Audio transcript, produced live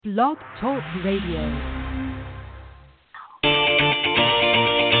Blog Talk Radio.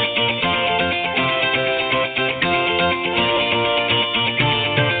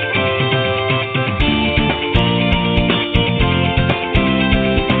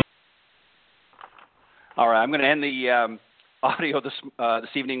 All right, I'm going to end the audio this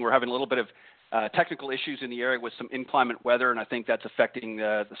evening. We're having a little bit of technical issues in the area with some inclement weather, and I think that's affecting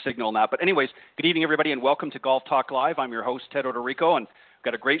the signal now. But anyways, good evening, everybody, and welcome to Golf Talk Live. I'm your host, Ted Odorico, and we've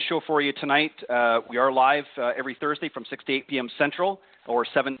got a great show for you tonight. We are live every Thursday from 6 to 8 p.m. Central or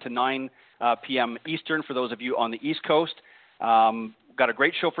 7 to 9 p.m. Eastern for those of you on the East Coast. We've got a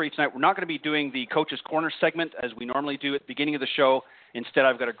great show for you tonight. We're not going to be doing the Coach's Corner segment as we normally do at the beginning of the show. Instead,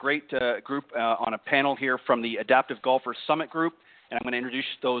 I've got a great group on a panel here from the Adaptive Golfers Summit Group, and I'm going to introduce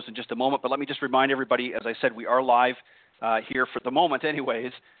those in just a moment. But let me just remind everybody, as I said, we are live here for the moment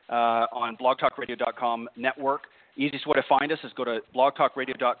anyways on blogtalkradio.com network. Easiest way to find us is go to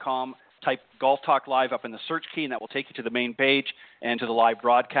blogtalkradio.com, type Golf Talk Live up in the search key, and that will take you to the main page and to the live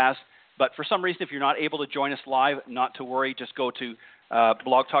broadcast. But for some reason, if you're not able to join us live, not to worry. Just go to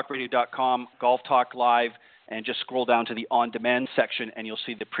blogtalkradio.com, Golf Talk Live, and just scroll down to the on-demand section, and you'll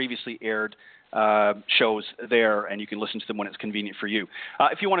see the previously aired shows there, and you can listen to them when it's convenient for you.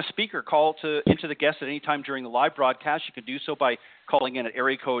 If you want to speak or call into the guests at any time during the live broadcast, you can do so by calling in at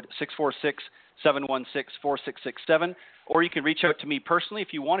area code 646-716-4667, or you can reach out to me personally if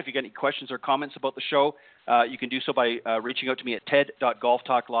you want. If you got any questions or comments about the show, you can do so by reaching out to me at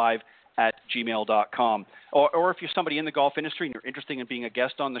ted.golftalklive@gmail.com. Or if you're somebody in the golf industry and you're interested in being a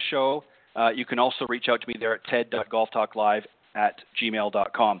guest on the show, you can also reach out to me there at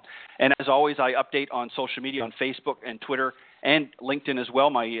ted.golftalklive@gmail.com. And as always, I update on social media on Facebook and Twitter and LinkedIn as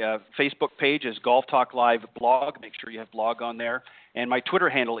well. My Facebook page is Golf Talk Live Blog. Make sure you have blog on there. And my Twitter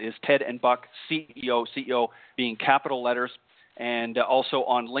handle is Ted and Buck CEO, CEO being capital letters. And also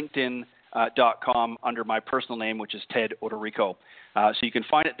on LinkedIn.com under my personal name, which is Ted Odorico. So you can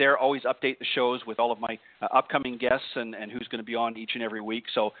find it there. Always update the shows with all of my upcoming guests and who's going to be on each and every week.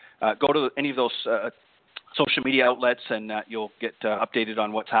 So go to any of those social media outlets and you'll get updated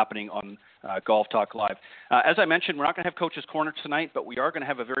on what's happening on Golf Talk Live. As I mentioned, we're not going to have Coach's Corner tonight, but we are going to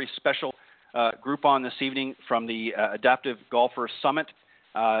have a very special group on this evening from the Adaptive Golfer Summit.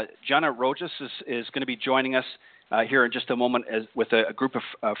 Gianna Rojas is going to be joining us here in just a moment with a group of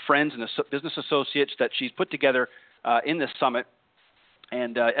friends and business associates that she's put together in this summit.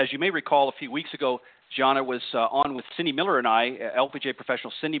 And as you may recall, a few weeks ago, Gianna was on with Cindy Miller and I, LPGA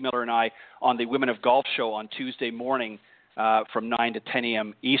professional Cindy Miller and I, on the Women of Golf show on Tuesday morning from 9 to 10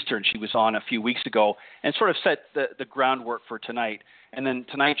 a.m. Eastern. She was on a few weeks ago and sort of set the groundwork for tonight. And then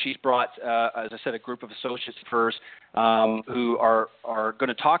tonight she's brought, as I said, a group of associates of hers who are going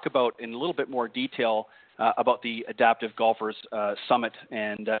to talk about in a little bit more detail about the Adaptive Golfers Summit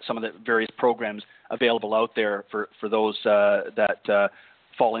and some of the various programs available out there for those that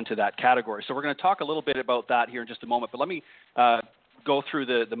fall into that category. So we're going to talk a little bit about that here in just a moment. But let me go through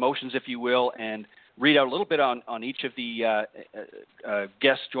the motions, if you will, and read out a little bit on each of the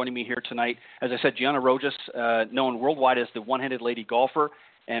guests joining me here tonight. As I said, Gianna Rojas, known worldwide as the One-Handed Lady Golfer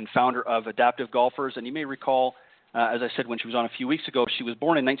and founder of Adaptive Golfers. And you may recall, as I said when she was on a few weeks ago, she was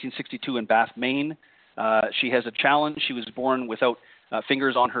born in 1962 in Bath, Maine. She has a challenge. She was born without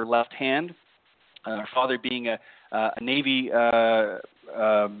fingers on her left hand. Her father being a Navy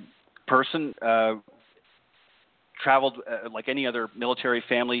person, traveled like any other military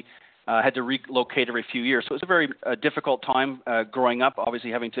family, had to relocate every few years. So it was a very difficult time growing up,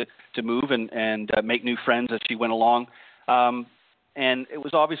 obviously having to move and make new friends as she went along. And it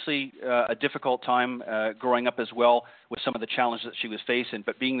was obviously a difficult time growing up as well with some of the challenges that she was facing.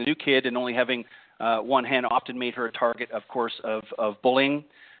 But being the new kid and only having one hand often made her a target, of course, of bullying.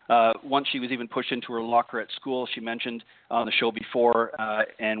 Once she was even pushed into her locker at school, she mentioned on the show before,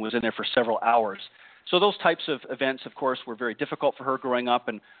 and was in there for several hours. So those types of events, of course, were very difficult for her growing up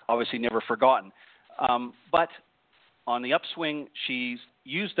and obviously never forgotten. But on the upswing, she's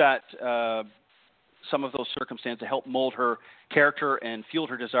used that some of those circumstances to help mold her character and fueled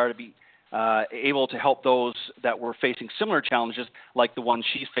her desire to be able to help those that were facing similar challenges like the ones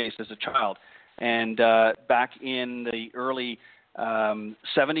she's faced as a child. And back in the early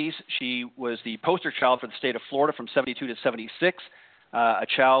 70s, she was the poster child for the state of Florida from 72 to 76. A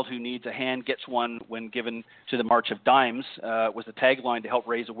child who needs a hand gets one when given to the March of Dimes was the tagline to help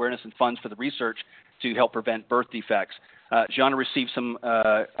raise awareness and funds for the research to help prevent birth defects. Gianna received some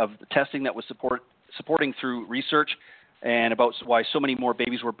of the testing that was supporting through research and about why so many more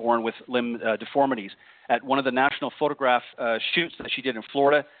babies were born with limb deformities. At one of the national photograph shoots that she did in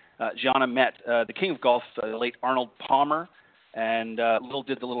Florida, Gianna met the king of golf, the late Arnold Palmer, And little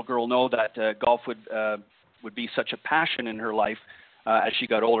did the little girl know that golf would be such a passion in her life as she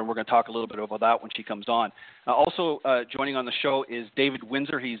got older. And we're going to talk a little bit about that when she comes on. Also joining on the show is David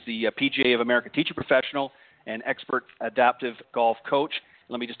Windsor. He's the PGA of America teaching professional and expert adaptive golf coach.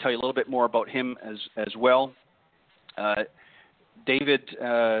 Let me just tell you a little bit more about him as well. David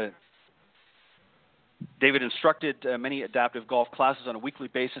instructed many adaptive golf classes on a weekly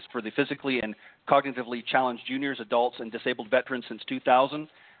basis for the physically and cognitively challenged juniors, adults, and disabled veterans since 2000.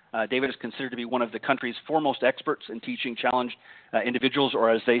 David is considered to be one of the country's foremost experts in teaching challenged individuals, or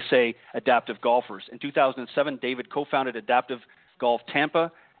as they say, adaptive golfers. In 2007, David co-founded Adaptive Golf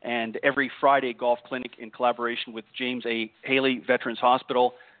Tampa and Every Friday Golf Clinic in collaboration with James A. Haley Veterans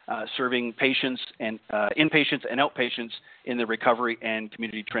Hospital, serving patients and inpatients and outpatients in the recovery and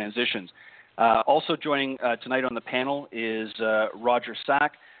community transitions. Also joining tonight on the panel is Roger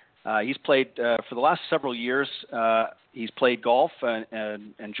Sack. He's played for the last several years. He's played golf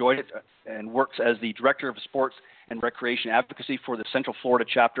and enjoyed it, and works as the Director of Sports and Recreation Advocacy for the Central Florida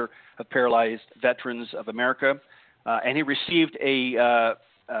chapter of Paralyzed Veterans of America. And he received a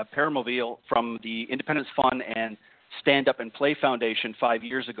Paramobile from the Independence Fund and Stand Up and Play Foundation 5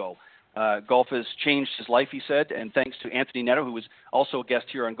 years ago. Golf has changed his life, he said, and thanks to Anthony Netto, who was also a guest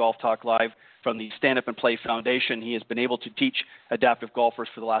here on Golf Talk Live from the Stand Up and Play Foundation, he has been able to teach adaptive golfers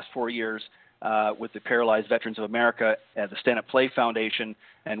for the last 4 years with the Paralyzed Veterans of America at the Stand Up Play Foundation,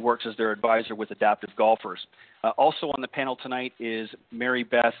 and works as their advisor with adaptive golfers. Also on the panel tonight is Mary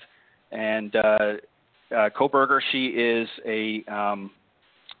Beth and Koberger. She is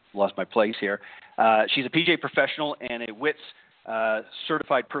lost my place here. She's a PGA professional and a WITS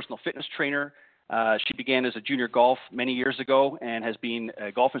certified personal fitness trainer. She began as a junior golf many years ago and has been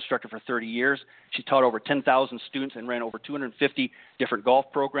a golf instructor for 30 years. She taught over 10,000 students and ran over 250 different golf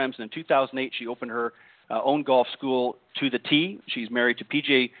programs. And in 2008, she opened her own golf school, To the Tee. She's married to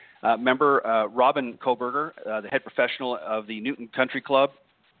PGA member Robin Koberger, the head professional of the Newton Country Club.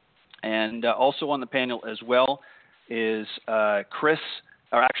 And also on the panel as well is Chris.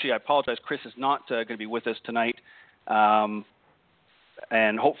 Or actually, I apologize, Chris is not going to be with us tonight.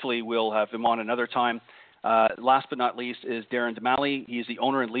 And hopefully we'll have him on another time. Last but not least is Darren DeMalley. He is the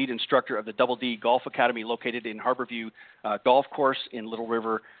owner and lead instructor of the Double D Golf Academy located in Harborview Golf Course in Little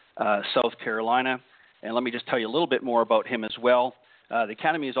River, South Carolina. And let me just tell you a little bit more about him as well. The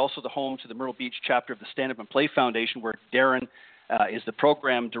Academy is also the home to the Myrtle Beach chapter of the Stand Up and Play Foundation, where Darren is the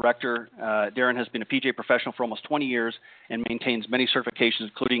program director. Darren has been a PGA professional for almost 20 years and maintains many certifications,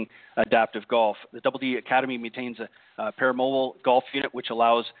 including adaptive golf. The Double D Academy maintains a paramobile golf unit, which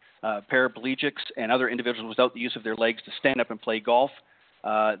allows paraplegics and other individuals without the use of their legs to stand up and play golf.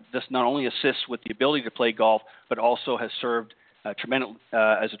 This not only assists with the ability to play golf, but also has served as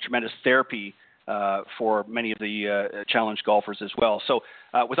a tremendous therapy for many of the challenged golfers as well. So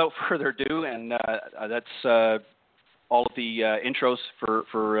without further ado, and that's all of the intros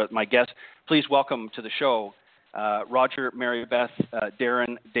for my guests, please welcome to the show Roger, Mary Beth,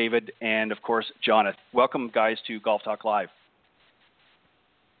 Darren, David, and of course, Jonathan. Welcome, guys, to Golf Talk Live.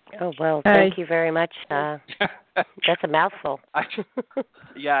 Oh, well, thank you very much. That's a mouthful.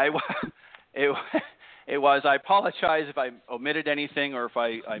 Yeah, it was. I apologize if I omitted anything or if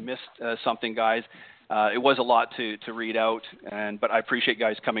I missed something, guys. It was a lot to read out, but I appreciate you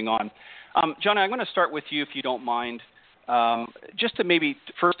guys coming on. John, I'm going to start with you, if you don't mind. Just to maybe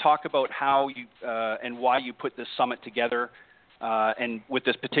first talk about how you and why you put this summit together, and with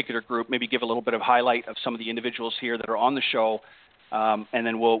this particular group, maybe give a little bit of highlight of some of the individuals here that are on the show, and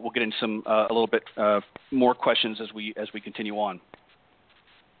then we'll get into some a little bit more questions as we continue on.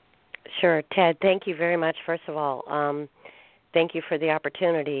 Sure, Ted. Thank you very much. First of all, thank you for the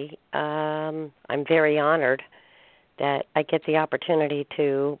opportunity. I'm very honored that I get the opportunity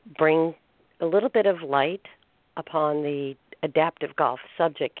to bring a little bit of light upon the adaptive golf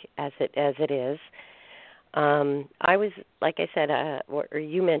subject as it is. I was, like I said, or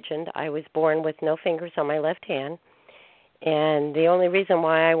you mentioned, I was born with no fingers on my left hand, and the only reason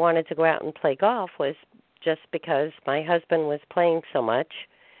why I wanted to go out and play golf was just because my husband was playing so much.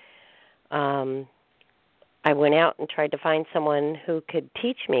 I went out and tried to find someone who could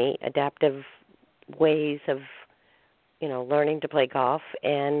teach me adaptive ways of, learning to play golf,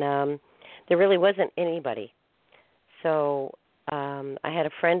 and there really wasn't anybody. So I had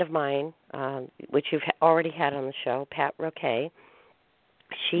a friend of mine, which you've already had on the show, Pat Roquet.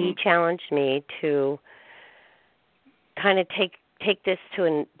 She challenged me to kind of take this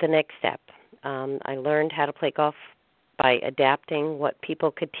to the next step. I learned how to play golf by adapting what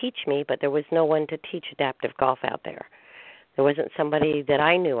people could teach me, but there was no one to teach adaptive golf out there. There wasn't somebody that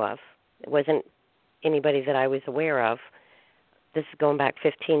I knew of. It wasn't anybody that I was aware of this is going back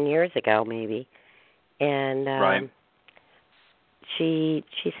 15 years ago, maybe. And right. she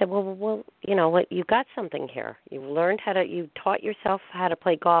said, well, you know what? You got something here. You taught yourself how to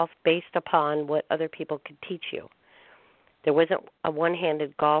play golf based upon what other people could teach you. There wasn't a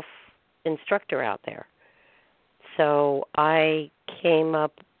one-handed golf instructor out there. So I came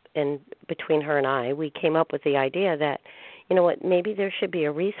up, and between her and I, we came up with the idea that, you know what, maybe there should be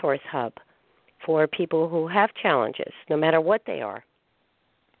a resource hub for people who have challenges, no matter what they are,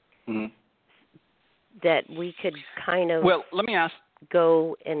 that we could kind of well, let me ask.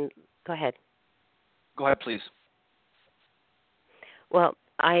 Go ahead. Go ahead, please. Well,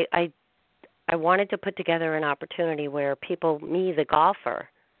 I wanted to put together an opportunity where people, me, the golfer,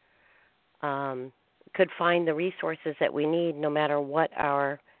 could find the resources that we need no matter what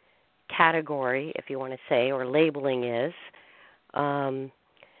our category, if you want to say, or labeling is.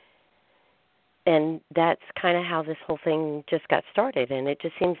 And that's kind of how this whole thing just got started. And it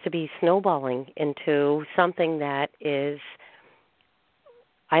just seems to be snowballing into something that is,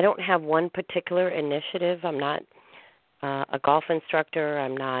 I don't have one particular initiative. I'm not a golf instructor.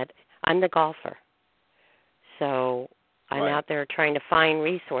 I'm the golfer. So I'm out there trying to find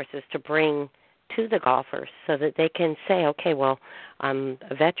resources to bring to the golfers so that they can say, okay, well, I'm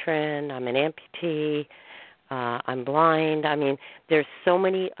a veteran, I'm an amputee, I'm blind. I mean, there's so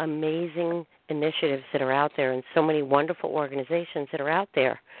many amazing initiatives that are out there and so many wonderful organizations that are out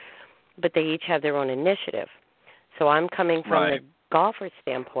there, but they each have their own initiative. So I'm coming from the golfer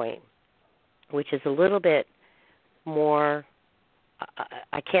standpoint, which is a little bit more,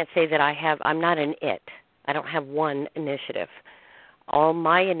 I can't say that I'm not an it. I don't have one initiative. All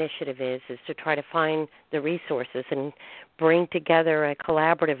my initiative is to try to find the resources and bring together a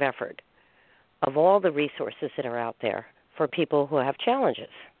collaborative effort of all the resources that are out there for people who have challenges.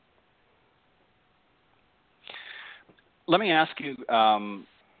 Let me ask you,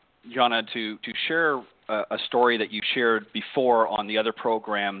 Jana, to share a story that you shared before on the other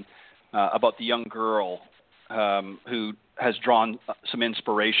program about the young girl who has drawn some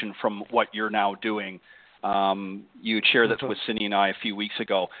inspiration from what you're now doing. You had shared that with Cindy and I a few weeks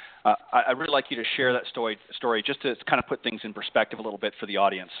ago. I'd really like you to share that story just to kind of put things in perspective a little bit for the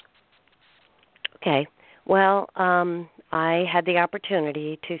audience. Okay. Well, I had the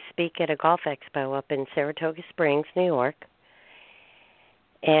opportunity to speak at a golf expo up in Saratoga Springs, New York.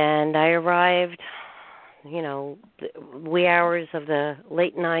 And I arrived, wee hours of the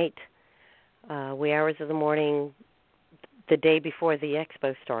late night, wee hours of the morning, the day before the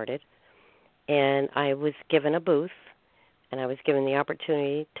expo started. And I was given a booth, and I was given the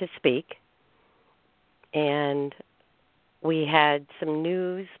opportunity to speak. And we had some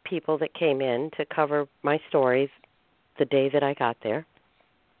news people that came in to cover my stories the day that I got there.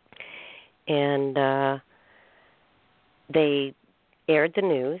 And they aired the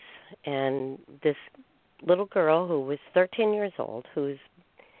news, and this little girl who was 13 years old, who's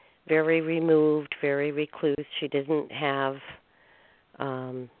very removed, very recluse, she doesn't have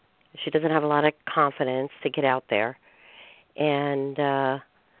a lot of confidence to get out there. And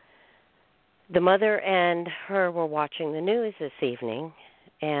the mother and her were watching the news this evening,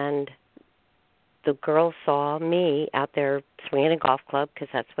 and the girl saw me out there swinging a golf club because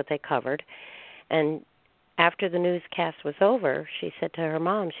that's what they covered. And after the newscast was over, she said to her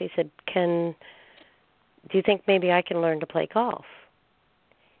mom, she said, do you think maybe I can learn to play golf?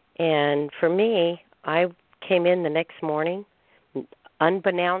 And for me, I came in the next morning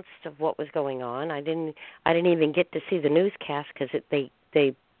unbeknownst of what was going on. I didn't even get to see the newscast because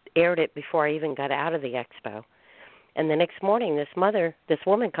they aired it before I even got out of the expo. And the next morning, this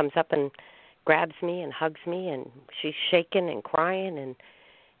woman comes up and grabs me and hugs me, and she's shaking and crying,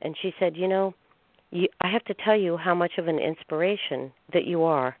 and she said, I have to tell you how much of an inspiration that you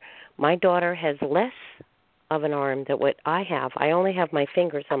are. My daughter has less of an arm than what I have. I only have my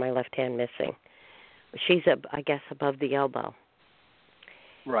fingers on my left hand missing. She's, I guess, above the elbow.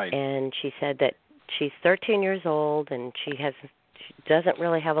 Right. And she said that she's 13 years old, and she doesn't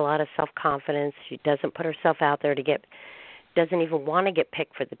really have a lot of self-confidence. She doesn't put herself out there doesn't even want to get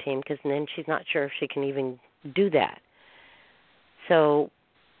picked for the team because then she's not sure if she can even do that. So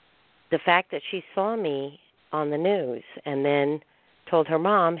the fact that she saw me on the news and then told her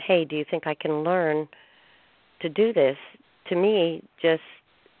mom, hey, do you think I can learn to do this, to me, just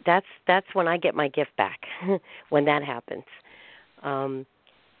that's when I get my gift back, when that happens.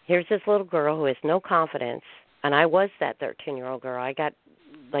 Here's this little girl who has no confidence, and I was that 13-year-old girl. I got,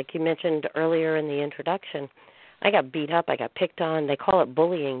 like you mentioned earlier in the introduction, I got beat up, I got picked on. They call it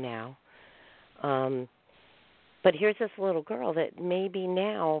bullying now. But here's this little girl that maybe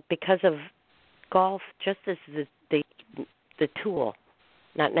now, because of golf, just as the the tool.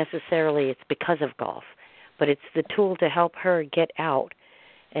 Not necessarily it's because of golf, but it's the tool to help her get out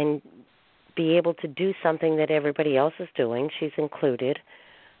and be able to do something that everybody else is doing. She's included.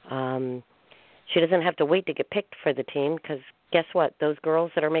 She doesn't have to wait to get picked for the team because guess what? Those girls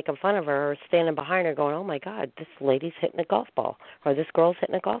that are making fun of her are standing behind her going, oh, my God, this lady's hitting a golf ball or this girl's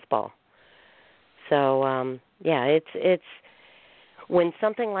hitting a golf ball. So, it's when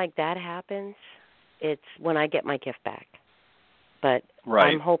something like that happens, it's when I get my gift back. But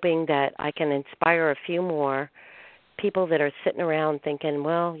I'm hoping that I can inspire a few more people that are sitting around thinking,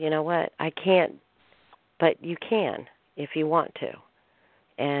 well, you know what, I can't, but you can if you want to.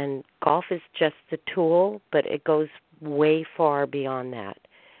 And golf is just the tool, but it goes way far beyond that.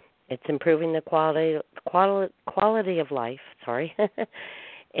 It's improving the quality of life,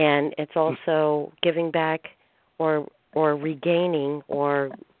 and it's also giving back or regaining or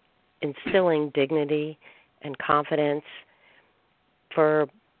instilling dignity and confidence for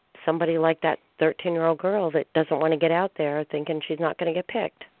somebody like that 13-year-old girl that doesn't want to get out there thinking she's not going to get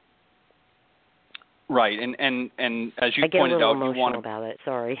picked. Right, and as you pointed out, you want to about it.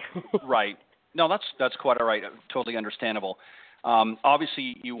 Sorry. Right. No, that's quite all right. Totally understandable.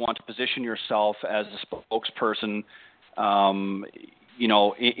 Obviously, you want to position yourself as a spokesperson,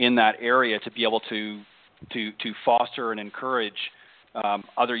 in that area to be able to foster and encourage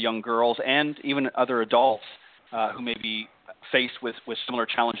other young girls and even other adults who may be faced with similar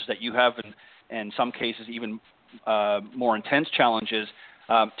challenges that you have, and in some cases even more intense challenges,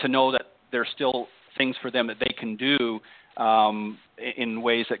 to know that there's still things for them that they can do in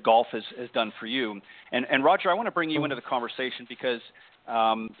ways that golf has done for you. And Roger, I want to bring you into the conversation because,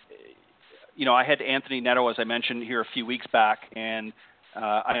 I had Anthony Neto, as I mentioned, here a few weeks back, and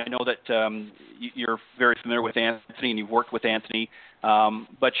I know that you're very familiar with Anthony and you've worked with Anthony,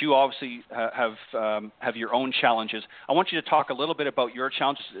 but you obviously have your own challenges. I want you to talk a little bit about your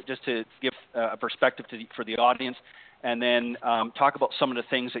challenges, just to give a perspective for the audience, and then talk about some of the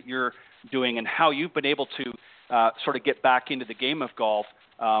things that you're doing and how you've been able to sort of get back into the game of golf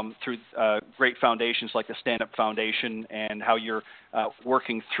through great foundations like the Stand Up Foundation, and how you're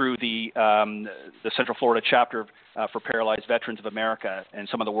working through the Central Florida chapter for Paralyzed Veterans of America and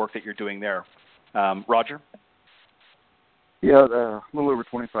some of the work that you're doing there. Roger? Yeah, a little over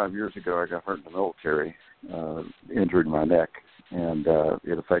 25 years ago, I got hurt in the military, injured my neck, and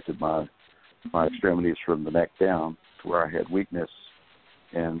it affected my extremities from the neck down to where I had weakness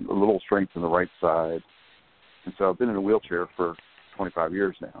and a little strength in the right side. And so I've been in a wheelchair for 25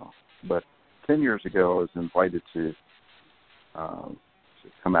 years now. But 10 years ago, I was invited to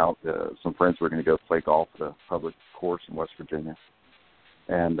come out. Some friends were going to go play golf at a public course in West Virginia.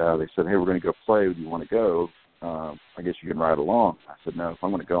 And they said, hey, we're going to go play. Do you want to go? I guess you can ride along. I said, no, if I'm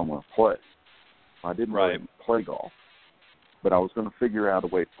going to go, I'm going to play. I didn't really play golf, but I was going to figure out a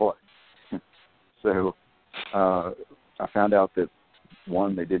way to play. So I found out that,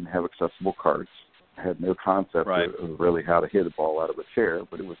 one, they didn't have accessible carts. I had no concept of really how to hit a ball out of a chair,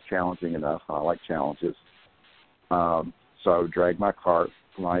 but it was challenging enough. I like challenges. So I would drag my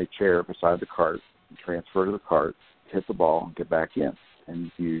chair beside the cart, transfer to the cart, hit the ball, and get back in. And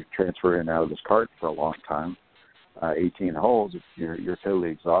if you transfer in and out of this cart for a long time, 18 holes, you're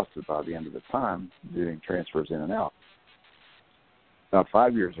totally exhausted by the end of the time doing transfers in and out. About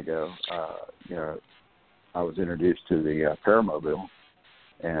 5 years ago, I was introduced to the Paramobile,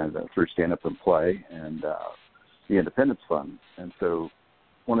 and through Stand Up and Play and the Independence Fund. And so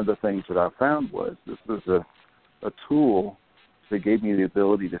one of the things that I found was this was a tool that gave me the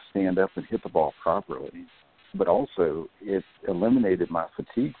ability to stand up and hit the ball properly, but also it eliminated my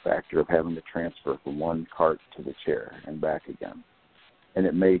fatigue factor of having to transfer from one cart to the chair and back again. And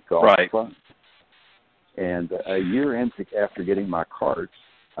it made golf fun. And a year after getting my carts,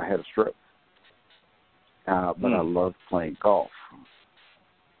 I had a stroke. But I loved playing golf.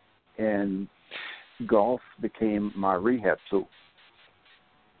 And golf became my rehab tool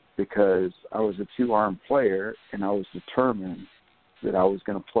because I was a two-arm player and I was determined that I was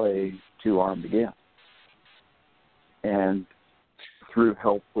going to play two-armed again. And through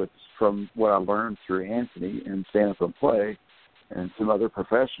help from what I learned through Anthony and Stand Up and Play and some other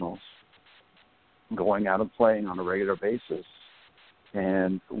professionals, going out and playing on a regular basis,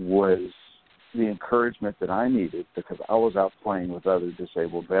 and was the encouragement that I needed because I was out playing with other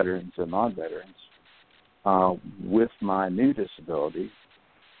disabled veterans and non-veterans with my new disability,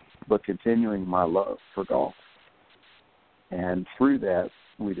 but continuing my love for golf. And through that,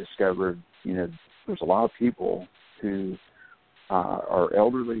 we discovered, there's a lot of people who are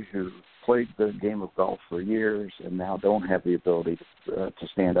elderly who played the game of golf for years and now don't have the ability to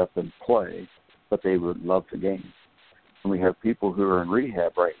stand up and play, but they would love the game. And we have people who are in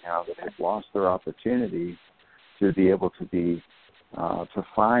rehab right now that have lost their opportunity to be able to be to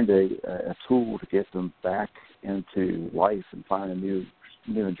find a tool to get them back into life and find a new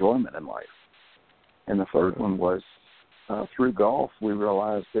enjoyment in life. And the third one was through golf, we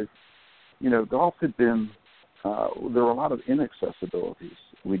realized that, golf had been, there were a lot of inaccessibilities.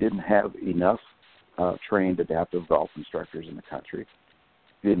 We didn't have enough trained adaptive golf instructors in the country.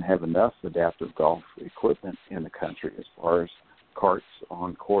 We didn't have enough adaptive golf equipment in the country as far as carts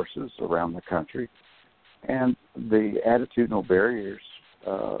on courses around the country. And the attitudinal barriers,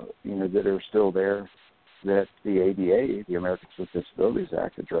 that are still there that the ADA, the Americans with Disabilities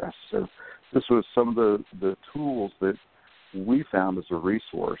Act, addressed. So this was some of the tools that we found as a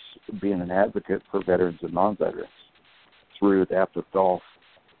resource, being an advocate for veterans and non-veterans through adaptive golf,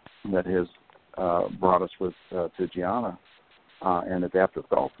 that has brought us to Gianna and adaptive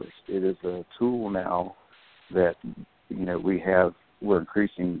golfers. It is a tool now that, we're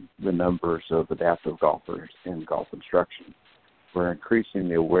increasing the numbers of adaptive golfers in golf instruction. We're increasing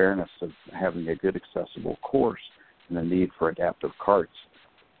the awareness of having a good accessible course and the need for adaptive carts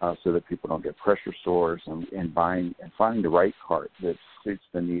so that people don't get pressure sores and finding the right cart that suits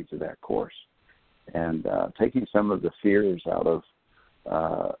the needs of that course. And taking some of the fears out of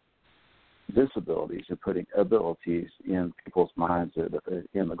disabilities and putting abilities in people's minds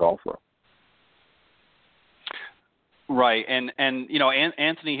in the golf world. Right, and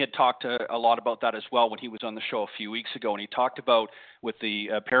Anthony had talked a lot about that as well when he was on the show a few weeks ago, and he talked about with the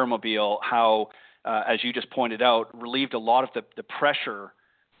Paramobile how, as you just pointed out, relieved a lot of the pressure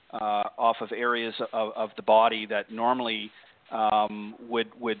off of areas of the body that normally would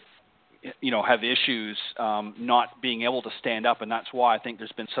have issues not being able to stand up, and that's why I think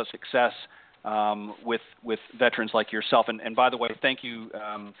there's been such success with veterans like yourself. And by the way, thank you.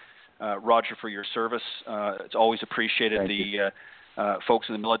 Roger, for your service. It's always appreciated. Thank you. Folks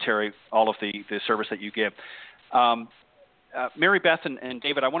in the military, all of the service that you give. Mary Beth and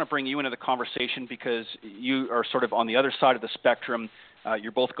David, I want to bring you into the conversation because you are sort of on the other side of the spectrum.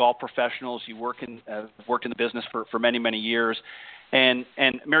 You're both golf professionals. You worked in the business for many, many years. And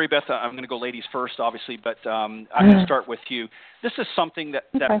Mary Beth, I'm going to go ladies first, obviously, but I'm going to start with you. This is something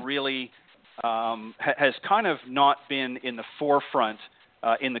that really has kind of not been in the forefront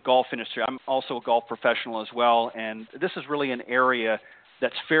in the golf industry. I'm also a golf professional as well, and this is really an area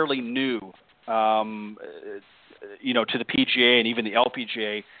that's fairly new, to the PGA and even the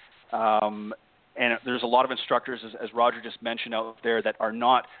LPGA. And there's a lot of instructors, as Roger just mentioned out there, that are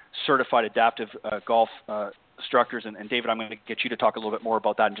not certified adaptive golf instructors. And David, I'm going to get you to talk a little bit more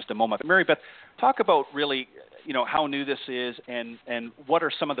about that in just a moment. But Mary Beth, talk about really, how new this is and what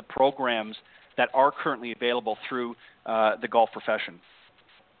are some of the programs that are currently available through the golf profession.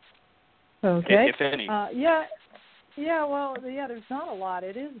 Okay. If any. There's not a lot.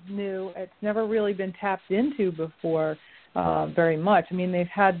 It is new. It's never really been tapped into before very much. I mean, they've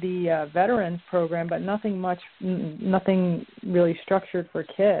had the veterans program, but nothing really structured for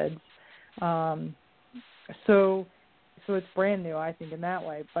kids. So it's brand new, I think, in that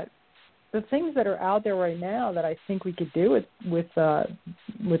way. But the things that are out there right now that I think we could do with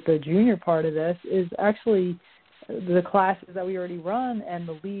the junior part of this is actually the classes that we already run and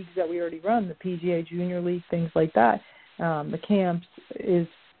the leagues that we already run, the PGA Junior League, things like that, the camps is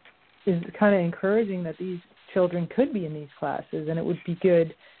kind of encouraging that these children could be in these classes, and it would be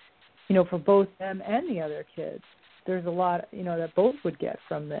good, for both them and the other kids. There's a lot, that both would get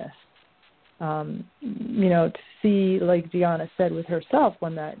from this. To see, like Gianna said with herself,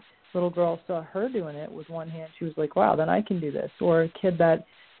 when that little girl saw her doing it with one hand, she was like, wow, then I can do this. Or a kid that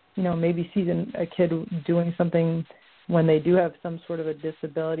maybe sees a kid doing something when they do have some sort of a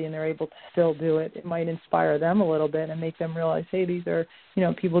disability and they're able to still do it. It might inspire them a little bit and make them realize, hey, these are,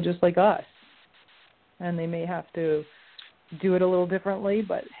 people just like us. And they may have to do it a little differently,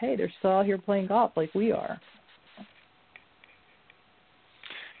 but hey, they're still out here playing golf like we are.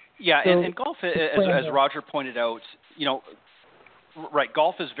 Yeah, so, and golf, as Roger pointed out, right,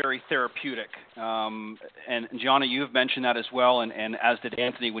 golf is very therapeutic. And Gianna, you have mentioned that as well, and as did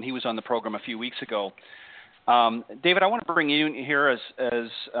Anthony when he was on the program a few weeks ago. David, I want to bring you in here as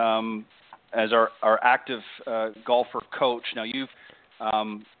our active golfer coach. Now, you've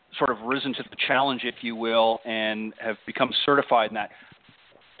sort of risen to the challenge, if you will, and have become certified in that.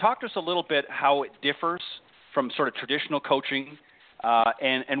 Talk to us a little bit how it differs from sort of traditional coaching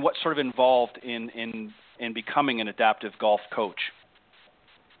and what's sort of involved in becoming an adaptive golf coach.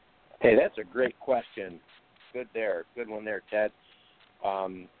 Hey, that's a great question. Good one there, Ted.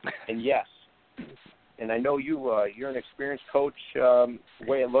 And yes, and I know you're an experienced coach. The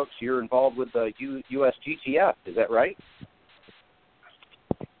way it looks, you're involved with the USGTF. Is that right?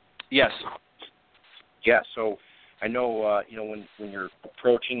 Yes. Yeah. So I know when you're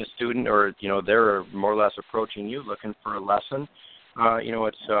approaching a student, or they're more or less approaching you looking for a lesson.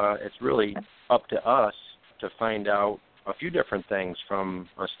 It's really up to us to find out a few different things from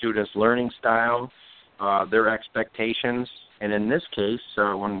a student's learning style, their expectations, and in this case,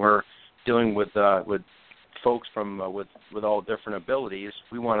 when we're dealing with folks from with all different abilities,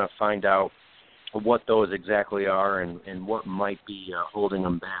 we want to find out what those exactly are and what might be holding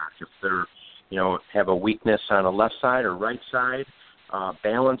them back. If they're have a weakness on a left side or right side,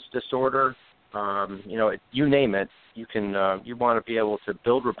 balance disorder, you name it. You want to be able to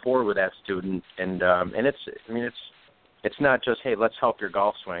build rapport with that student, and it's not just, hey, let's help your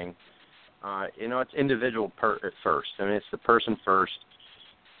golf swing. It's individual first. It's the person first,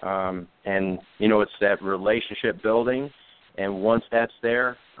 and it's that relationship building. And once that's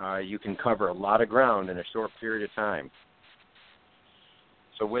there, you can cover a lot of ground in a short period of time.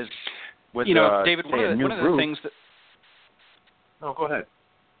 So with David, one of the things that. No, go ahead.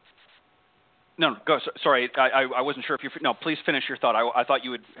 No, go. Sorry, I wasn't sure if you. No, please finish your thought. I thought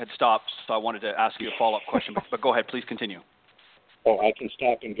you had stopped, so I wanted to ask you a follow-up question. But go ahead, please continue. Oh, I can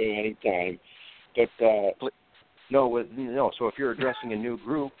stop and go anytime. But So if you're addressing a new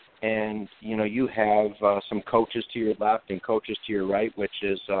group, and you have some coaches to your left and coaches to your right, which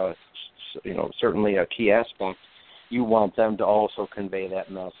is certainly a key aspect. You want them to also convey that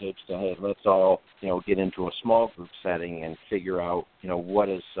message to, hey, let's all, get into a small group setting and figure out, what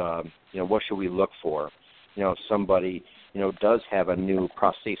is, what should we look for? If somebody, does have a new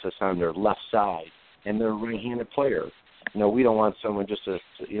prosthesis on their left side and they're a right-handed player, we don't want someone just to,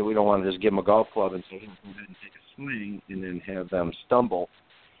 we don't want to just give them a golf club and say, hey, go ahead and take a swing and then have them stumble.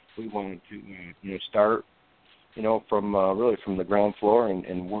 We want to, start, from really from the ground floor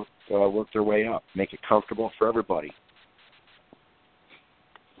and work their way up, make it comfortable for everybody.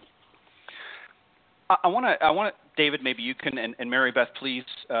 I want to, David, maybe you can, and Mary Beth, please.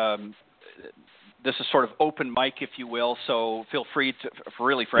 This is sort of open mic, if you will, so feel free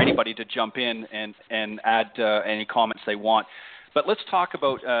for anybody to jump in and add any comments they want. But let's talk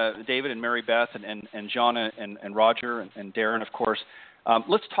about David and Mary Beth and John and Roger and Darren, of course.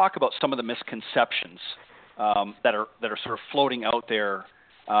 Let's talk about some of the misconceptions that are sort of floating out there.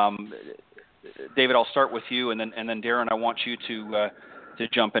 David, I'll start with you, and then Darren, I want you to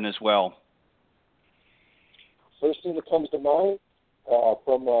jump in as well. First thing that comes to mind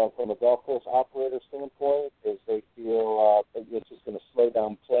from a golf course operator standpoint is they feel it's just going to slow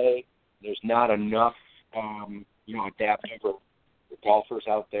down play. There's not enough, adaptive golfers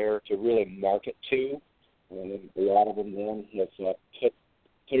out there to really market to, and a lot of them then have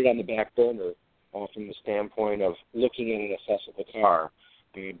put it on the back burner from the standpoint of looking at an accessible car,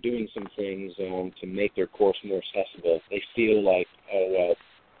 doing some things to make their course more accessible. They feel like,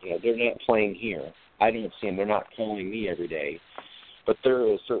 they're not playing here. I don't see them. They're not calling me every day. But there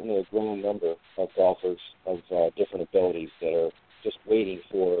is certainly a growing number of golfers of different abilities that are just waiting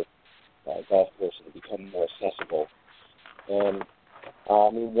for golf courses to become more accessible. And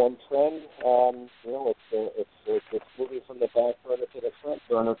one trend, it's moving from the back burner to the front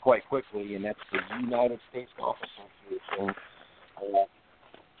burner quite quickly, and that's the United States Golf Association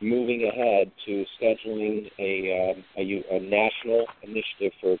moving ahead to scheduling a national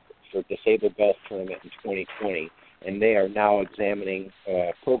initiative for disabled golf tournament in 2020, and they are now examining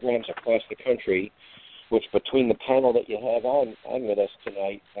programs across the country, which between the panel that you have on with us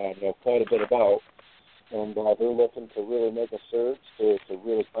tonight, know quite a bit about, and they're looking to really make a surge to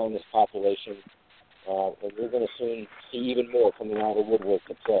really find this population, and we're going to soon see even more coming out of the woodwork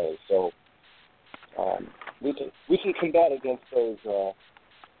to play. So we can combat against those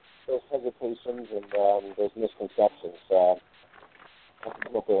hesitations and those misconceptions. I can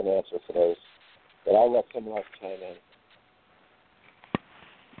come up with an answer for those, but I'll let someone else chime in.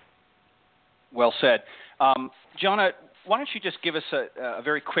 Well said. Jonna, why don't you just give us a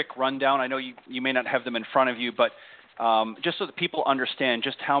very quick rundown? I know you may not have them in front of you, but just so that people understand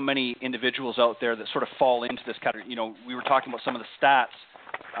just how many individuals out there that sort of fall into this category. We were talking about some of the stats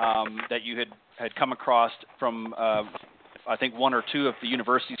that you had come across from, I think, one or two of the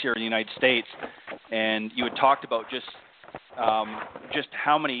universities here in the United States, and you had talked about just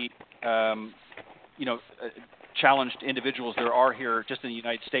how many challenged individuals there are here just in the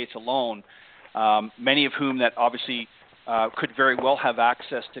United States alone, many of whom that obviously could very well have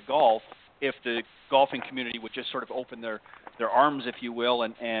access to golf if the golfing community would just sort of open their arms, if you will,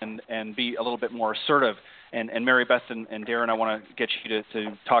 and be a little bit more assertive. And Mary Beth and Darren, I want to get you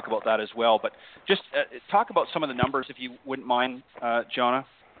to talk about that as well. But just talk about some of the numbers, if you wouldn't mind, Jonna.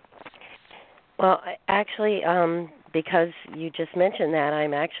 Well, actually, because you just mentioned that,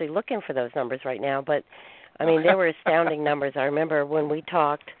 I'm actually looking for those numbers right now. But, I mean, they were astounding numbers. I remember when we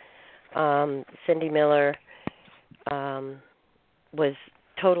talked, Cindy Miller was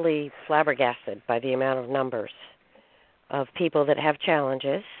totally flabbergasted by the amount of numbers of people that have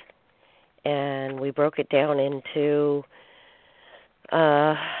challenges. And we broke it down into,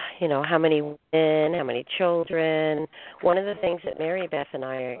 how many women, how many children. One of the things that Mary Beth and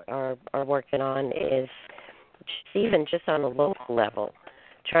I are working on is even just on a local level,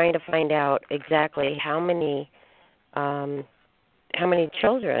 trying to find out exactly how many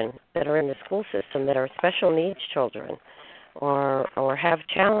children that are in the school system that are special needs children or have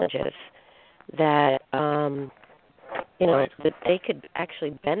challenges that, that they could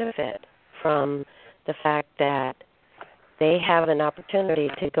actually benefit from the fact that they have an opportunity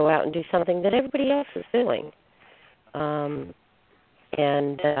to go out and do something that everybody else is doing. Pardon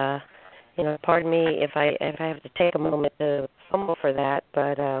me if I have to take a moment to fumble for that,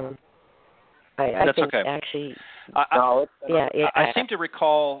 but I That's think okay. actually, I seem to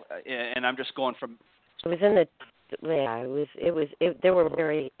recall, and I'm just going from. It was in the, it was. There were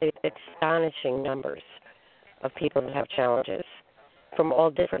very astonishing numbers of people that have challenges from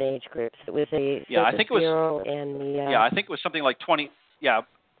all different age groups. It was a I think it was. And the, I think it was something like 20. Yeah.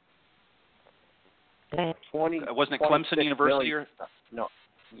 20. Wasn't it Clemson University million. No.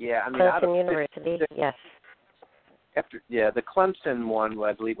 Yeah, I mean, Clemson University. Yes. The Clemson one,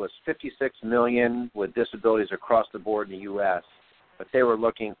 I believe, was 56 million with disabilities across the board in the U.S., but they were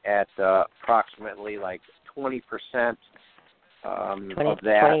looking at approximately like 20% of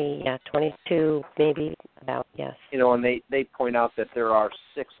that. 22 maybe about, yes. And they point out that there are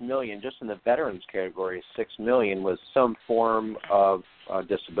 6 million, just in the veterans category, 6 million with some form of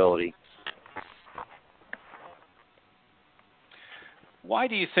disability. Why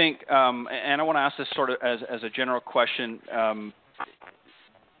do you think, and I want to ask this sort of as a general question,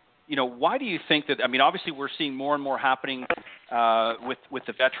 why do you think that, I mean, obviously we're seeing more and more happening with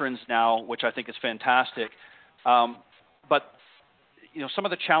the veterans now, which I think is fantastic. But, some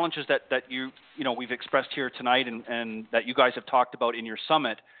of the challenges that we've expressed here tonight and that you guys have talked about in your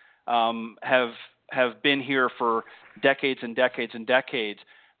summit have been here for decades and decades and decades.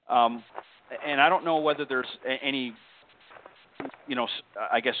 And I don't know whether there's any,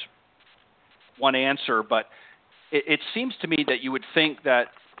 I guess one answer, but it seems to me that you would think that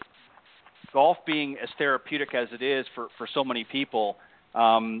golf being as therapeutic as it is for so many people,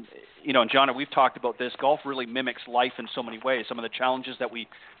 and Jonna, we've talked about this, golf really mimics life in so many ways. Some of the challenges that we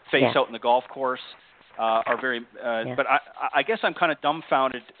face out in the golf course are very, but I guess I'm kind of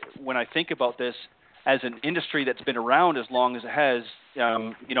dumbfounded when I think about this as an industry that's been around as long as it has,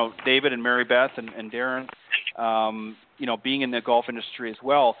 David and Mary Beth and Darren, being in the golf industry as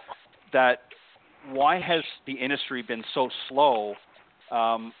well, that why has the industry been so slow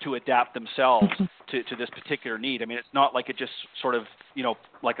to adapt themselves to this particular need? I mean, it's not like it just sort of,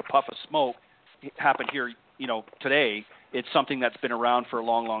 like a puff of smoke happened here, today. It's something that's been around for a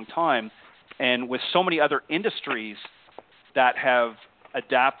long, long time. And with so many other industries that have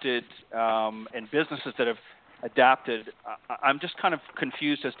adapted and businesses that have adapted, I'm just kind of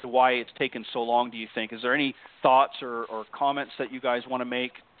confused as to why it's taken so long, do you think? Is there any thoughts or comments that you guys want to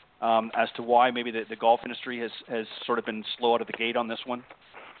make as to why maybe the golf industry has sort of been slow out of the gate on this one?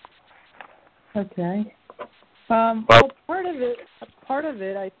 Okay. Well, part of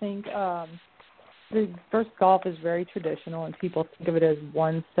it, I think, the first golf is very traditional, and people think of it as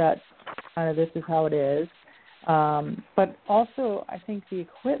one set, kind of this is how it is. But also, I think the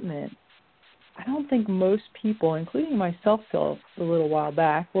equipment, I don't think most people, including myself till a little while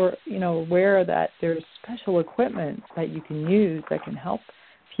back, were, aware that there's special equipment that you can use that can help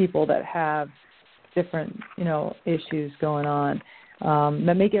people that have different, issues going on,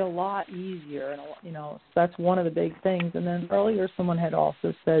 that make it a lot easier. And, so that's one of the big things. And then earlier someone had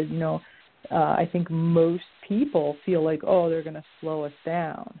also said, I think most people feel like, they're going to slow us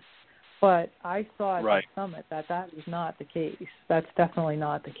down. But I saw at the summit that is not the case. That's definitely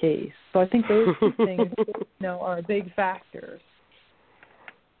not the case. So I think those two things, are big factors.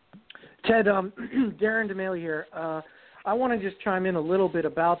 Ted, Darren DeMaile here. I want to just chime in a little bit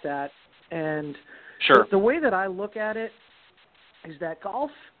about that. And sure. The way that I look at it is that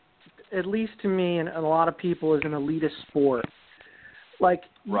golf, at least to me and a lot of people, is an elitist sport. Like,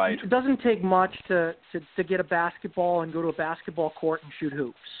 it doesn't take much to get a basketball and go to a basketball court and shoot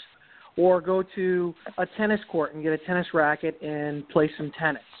hoops. or go to a tennis court and get a tennis racket and play some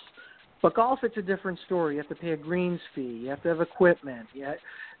tennis. But golf, it's a different story. You have to pay a greens fee. You have to have equipment.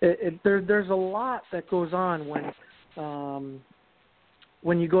 There's a lot that goes on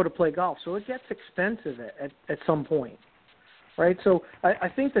when you go to play golf. So it gets expensive at some point, right? So I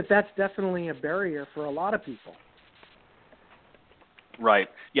think that's definitely a barrier for a lot of people. Right.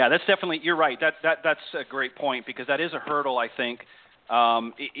 Yeah, that's definitely. You're right. That's a great point, because that is a hurdle, I think.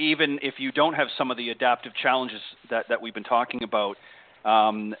 Even if you don't have some of the adaptive challenges that we've been talking about.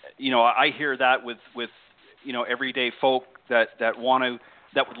 I hear that with everyday folk that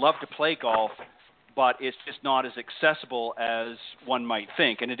would love to play golf, but it's just not as accessible as one might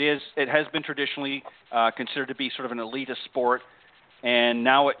think. And it has been traditionally considered to be sort of an elitist sport, and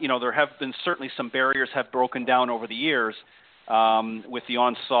now there have been certainly some barriers have broken down over the years with the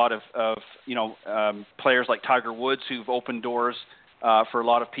onslaught of players like Tiger Woods, who've opened doors for a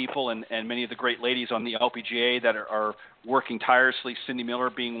lot of people, and many of the great ladies on the LPGA that are working tirelessly, Cindy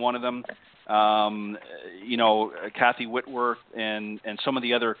Miller being one of them, Kathy Whitworth, and some of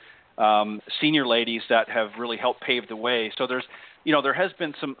the other senior ladies that have really helped pave the way. So there has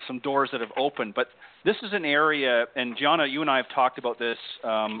been some doors that have opened, but this is an area, and Gianna, you and I have talked about this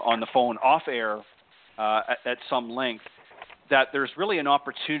on the phone off air at some length, that there's really an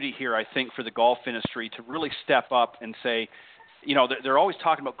opportunity here, I think, for the golf industry to really step up and say, they're always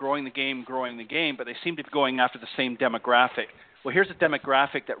talking about growing the game, but they seem to be going after the same demographic. Well, here's a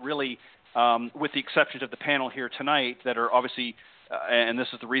demographic that really, with the exceptions of the panel here tonight, that are obviously, and this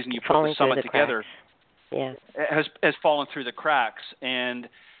is the reason you put the summit together, has fallen through the cracks. And,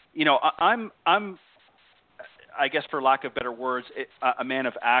 I'm, I guess for lack of better words, a man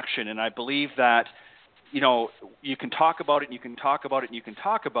of action, and I believe that, you can talk about it, and you can talk about it, and you can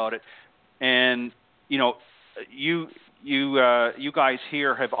talk about it, and, you guys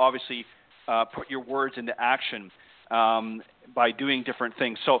here have obviously put your words into action by doing different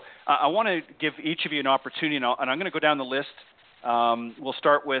things. So I want to give each of you an opportunity, and I'm going to go down the list. We'll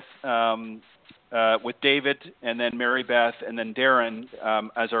start with David, and then Mary Beth, and then Darren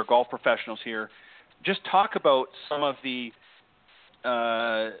as our golf professionals here. Just talk about some of the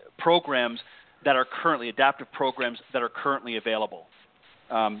programs that are currently, adaptive programs that are currently available.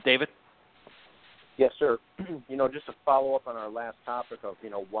 David? Yes, sir. Just to follow up on our last topic of,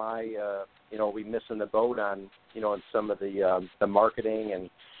 why, we missing the boat on, on some of the marketing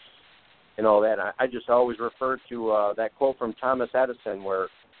and all that. I just always refer to that quote from Thomas Edison where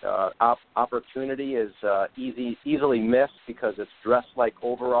opportunity is easily missed because it's dressed like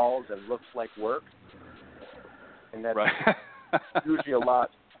overalls and looks like work. And that's right. Usually a lot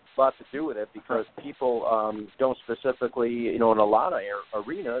to do with it because people don't specifically, in a lot of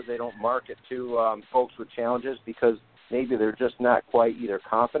arenas, they don't market to folks with challenges because maybe they're just not quite either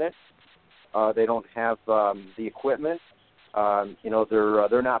confident, they don't have the equipment,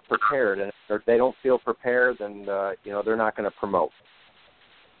 they're not prepared, and if they don't feel prepared, then they're not going to promote.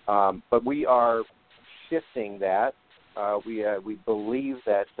 But we are shifting that. We believe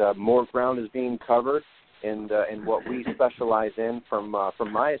that more ground is being covered. And what we specialize in from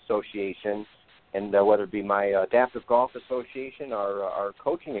my association, and whether it be my Adaptive Golf Association or our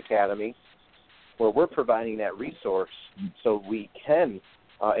coaching academy, where we're providing that resource so we can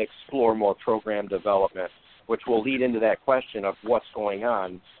explore more program development, which will lead into that question of what's going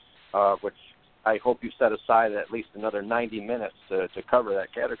on, which I hope you set aside at least another 90 minutes to cover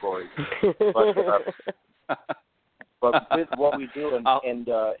that category. But with what we do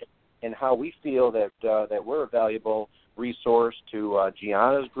and how we feel that we're a valuable resource to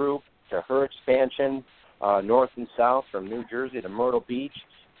Gianna's group, to her expansion, north and south from New Jersey to Myrtle Beach,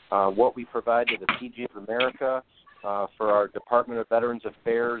 what we provide to the PGA of America for our Department of Veterans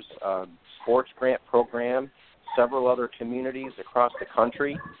Affairs sports grant program, several other communities across the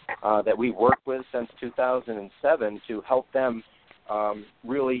country that we've worked with since 2007 to help them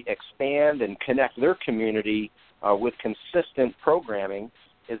really expand and connect their community with consistent programming.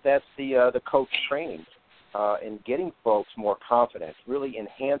 That's the coach training and getting folks more confident, really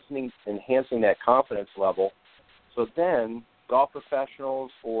enhancing that confidence level. So then golf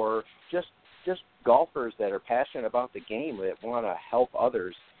professionals or just golfers that are passionate about the game that want to help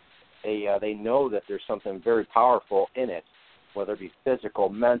others, they know that there's something very powerful in it, whether it be physical,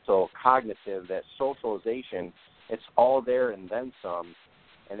 mental, cognitive, that socialization. It's all there and then some,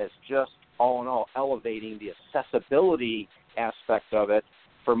 and it's just all in all elevating the accessibility aspect of it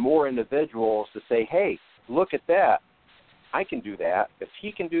for more individuals to say, hey, look at that. I can do that. If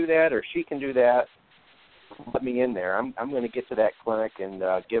he can do that or she can do that, let me in there. I'm going to get to that clinic and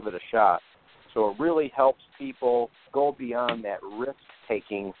give it a shot. So it really helps people go beyond that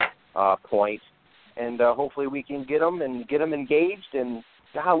risk-taking point, and hopefully we can get them engaged. And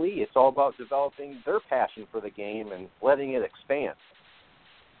golly, it's all about developing their passion for the game and letting it expand.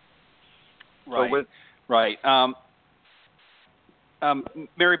 Right. Right.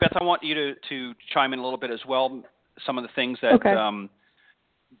 Mary Beth, I want you to chime in a little bit as well. Some of the things that Okay.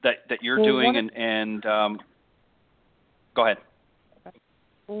 that you're doing, and go ahead.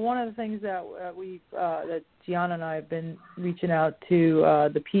 Well, one of the things that that Gianna and I have been reaching out to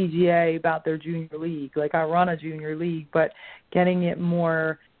the PGA about their junior league. Like, I run a junior league, but getting it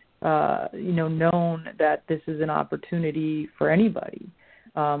more known that this is an opportunity for anybody,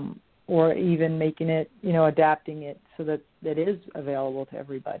 or even making it, adapting it so that it is available to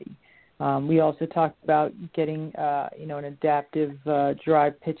everybody. We also talked about getting, an adaptive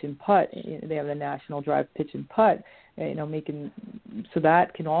drive, pitch, and putt. They have the National Drive, Pitch, and Putt, making so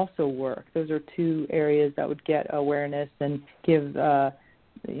that can also work. Those are two areas that would get awareness and give,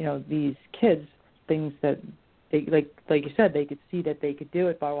 these kids things that they, like you said, they could see that they could do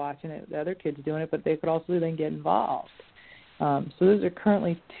it by watching it, the other kids doing it, but they could also then get involved. So those are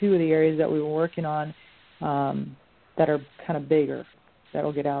currently two of the areas that we were working on that are kind of bigger,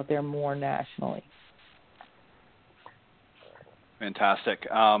 that'll get out there more nationally. Fantastic.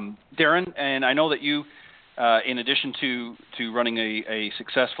 Darren, and I know that you, in addition to running a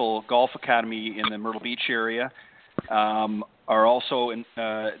successful golf academy in the Myrtle Beach area, are also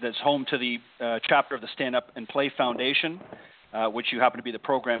that's home to the chapter of the Stand Up and Play Foundation, which you happen to be the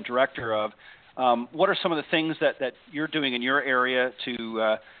program director of. What are some of the things that you're doing in your area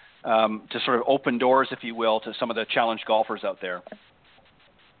to sort of open doors, if you will, to some of the challenged golfers out there?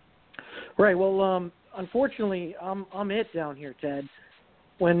 Right. Well, unfortunately, I'm it down here, Ted.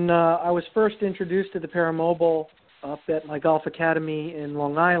 When I was first introduced to the Paramobile up at my golf academy in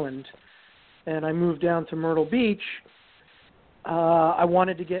Long Island, and I moved down to Myrtle Beach, I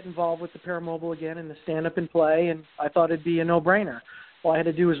wanted to get involved with the Paramobile again and the Stand Up and Play, and I thought it'd be a no-brainer. All I had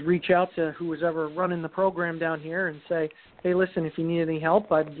to do was reach out to who was ever running the program down here and say, hey, listen, if you need any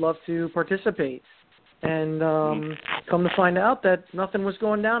help, I'd love to participate. And come to find out that nothing was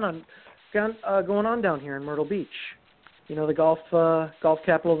going on down here in Myrtle Beach, the golf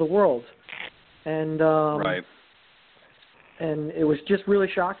capital of the world. And right. And it was just really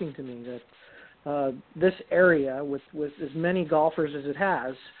shocking to me that this area, with as many golfers as it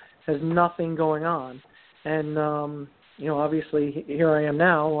has nothing going on. And obviously here I am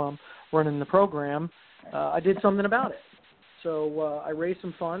now running the program. I did something about it. So I raised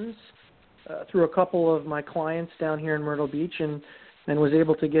some funds through a couple of my clients down here in Myrtle Beach and was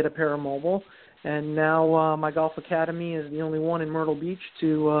able to get a Paramobile. And now my golf academy is the only one in Myrtle Beach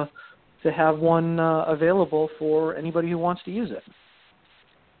to have one available for anybody who wants to use it.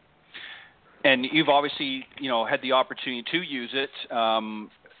 And you've obviously, had the opportunity to use it.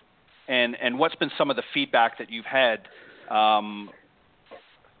 And what's been some of the feedback that you've had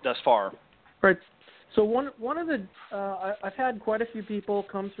thus far? Right. So one of the I've had quite a few people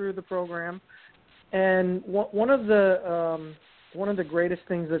come through the program, and one of the greatest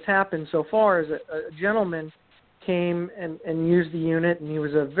things that's happened so far is a gentleman came and used the unit, and he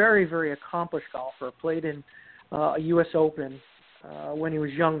was a very, very accomplished golfer. Played in a U.S. Open when he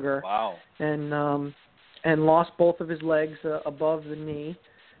was younger. Wow. And lost both of his legs above the knee,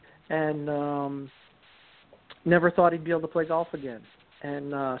 and never thought he'd be able to play golf again.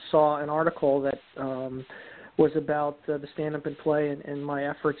 And saw an article that was about the Stand Up and Play and my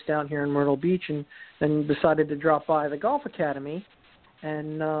efforts down here in Myrtle Beach, and then decided to drop by the Golf Academy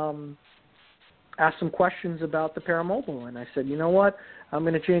and ask some questions about the Paramobile. And I said, you know what, I'm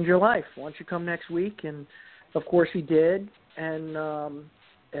going to change your life. Why don't you come next week? And, of course, he did, and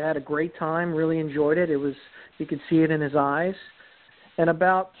had a great time, really enjoyed it. You could see it in his eyes. And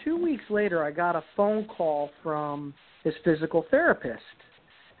about 2 weeks later, I got a phone call from his physical therapist,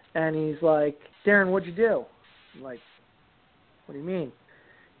 and he's like, Darren, what'd you do? I'm like, what do you mean?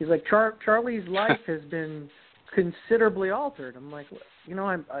 He's like, Charlie's life has been considerably altered. I'm like,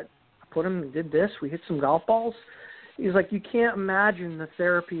 I put him, did this, we hit some golf balls. He's like, you can't imagine the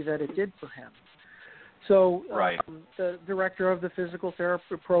therapy that it did for him. So right. The director of the physical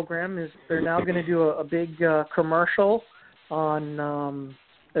therapy program they're now going to do a big commercial on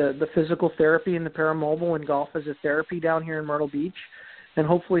the physical therapy and the Paramobile and golf as a therapy down here in Myrtle Beach, and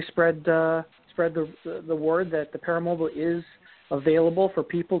hopefully spread the word that the Paramobile is available for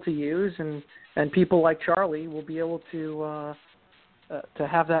people to use, and people like Charlie will be able to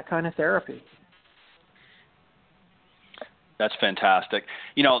have that kind of therapy. That's fantastic.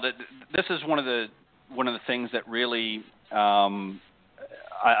 This is one of the things that really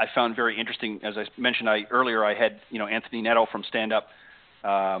I found very interesting. As I mentioned earlier, I had Anthony Netto from Stand Up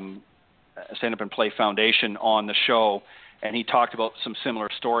Stand Up and Play Foundation on the show, and he talked about some similar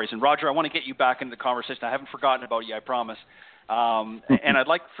stories. And Roger, I want to get you back into the conversation. I haven't forgotten about you, I promise. And I'd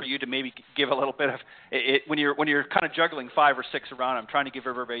like for you to maybe give a little bit of it when you're kind of juggling 5 or 6 around. I'm trying to give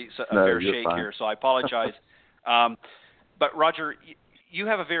everybody a fair shake here, so I apologize. But Roger, you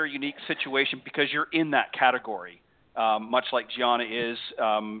have a very unique situation because you're in that category, much like Gianna is.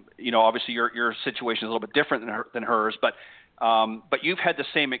 Obviously your situation is a little bit different than hers, but you've had the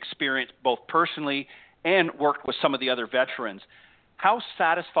same experience both personally and worked with some of the other veterans. How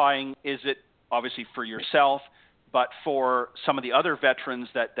satisfying is it, obviously for yourself, but for some of the other veterans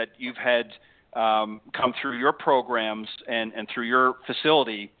that you've had come through your programs and through your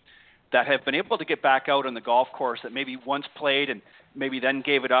facility that have been able to get back out on the golf course that maybe once played and maybe then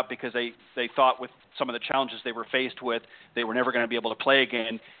gave it up because they thought with some of the challenges they were faced with, they were never going to be able to play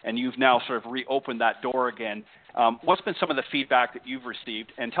again, and you've now sort of reopened that door again. What's been some of the feedback that you've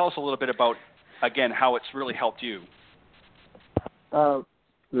received? And tell us a little bit about, again, how it's really helped you.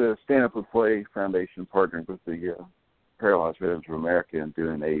 The Stand Up and Play Foundation partnered with the Paralyzed Veterans of America in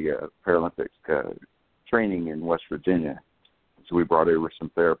doing a Paralympic training in West Virginia. So we brought over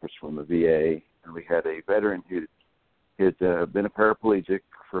some therapists from the VA, and we had a veteran who had been a paraplegic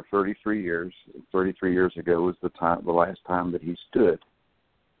for 33 years. 33 years ago was the last time that he stood.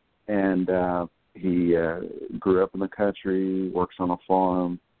 And he grew up in the country, works on a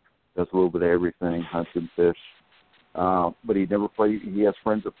farm, does a little bit of everything, hunts and fish. But he never played. He has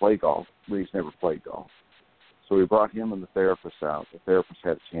friends that play golf, but he's never played golf. So we brought him and the therapist out. The therapist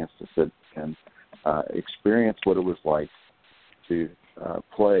had a chance to sit and experience what it was like to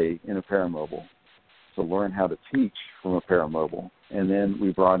play in a paramobile, to learn how to teach from a paramobile. And then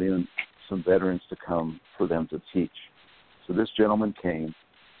we brought in some veterans to come for them to teach. So this gentleman came,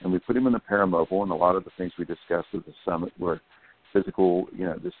 and we put him in the paramobile, and a lot of the things we discussed at the summit were physical.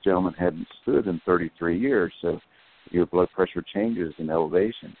 This gentleman hadn't stood in 33 years, so your blood pressure changes in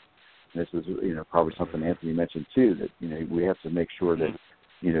elevation. And this is, probably something Anthony mentioned too, that, we have to make sure that,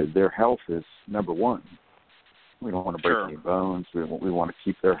 their health is number one. We don't want to break any bones. We want to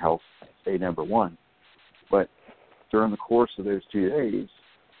keep their health stay number one. But during the course of those 2 days,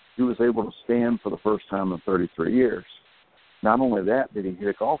 he was able to stand for the first time in 33 years. Not only that, did he hit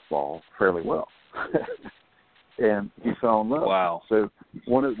a golf ball fairly well. And he fell in love. Wow. So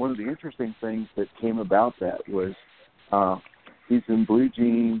one of the interesting things that came about that was he's in blue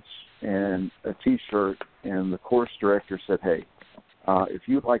jeans and a T-shirt, and the course director said, hey, if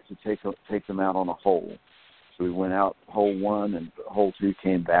you'd like to take them out on a hole. So we went out hole 1, and hole 2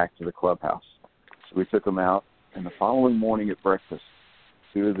 came back to the clubhouse. So we took them out, and the following morning at breakfast,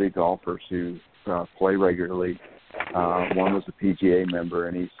 2 of the golfers who play regularly, one was a PGA member,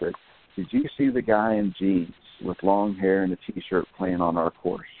 and he said, did you see the guy in jeans with long hair and a T-shirt playing on our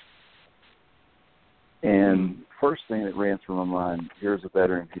course? And first thing that ran through my mind, here's a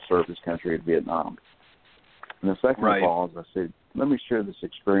veteran who served his country in Vietnam. And the second of all is I said, let me share this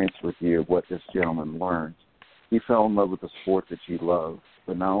experience with you of what this gentleman learned. He fell in love with the sport that he loved,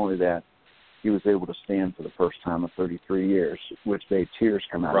 but not only that, he was able to stand for the first time in 33 years, which made tears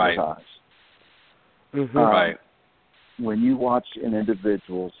come out of his eyes. Mm-hmm. When you watch an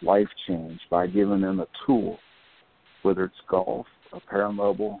individual's life change by giving them a tool, whether it's golf, a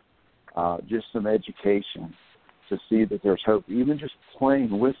paramobile, just some education, to see that there's hope, even just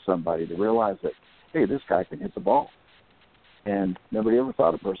playing with somebody to realize that, hey, this guy can hit the ball. And nobody ever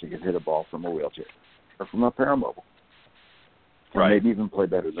thought a person could hit a ball from a wheelchair or from a paramobile. And maybe even play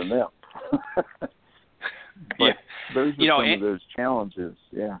better than them. But those are some of those challenges,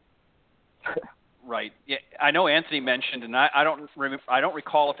 Right. Yeah, I know Anthony mentioned, and I don't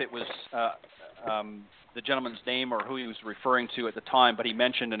recall if it was the gentleman's name or who he was referring to at the time, but he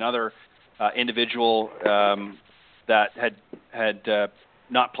mentioned another individual that had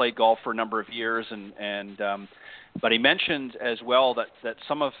not played golf for a number of years, but he mentioned as well that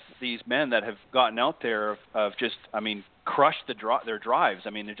some of these men that have gotten out there have just, crushed their drives.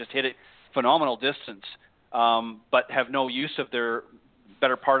 They just hit it phenomenal distance, but have no use of their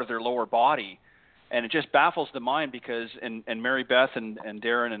better part of their lower body. And it just baffles the mind because, and Mary Beth and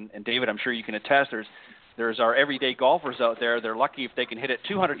Darren and David, I'm sure you can attest, there's our everyday golfers out there. They're lucky if they can hit it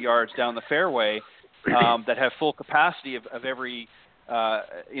 200 yards down the fairway that have full capacity of every,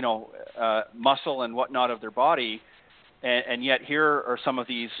 muscle and whatnot of their body. And yet here are some of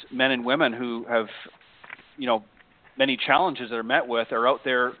these men and women who have, many challenges that are met with are out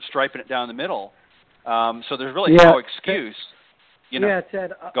there striping it down the middle. So there's really no excuse. Yeah,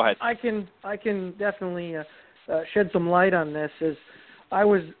 Ted. Go ahead. I can definitely shed some light on this. As I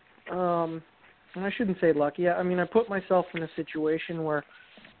was and I shouldn't say lucky. I mean, I put myself in a situation where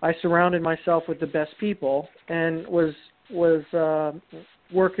I surrounded myself with the best people and was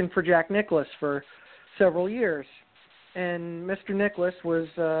working for Jack Nicklaus for several years. And Mr. Nicklaus was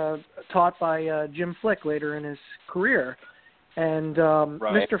taught by Jim Flick later in his career. And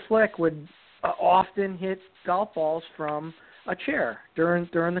Right. Mr. Flick would often hit golf balls from a chair during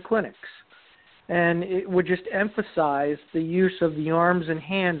the clinics. And it would just emphasize the use of the arms and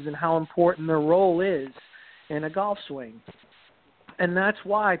hands and how important their role is in a golf swing. And that's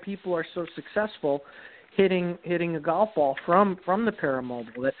why people are so successful hitting a golf ball from the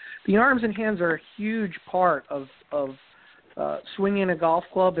Paramobile. That the arms and hands are a huge part of swinging a golf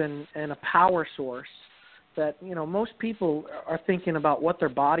club and a power source that, you know, most people are thinking about what their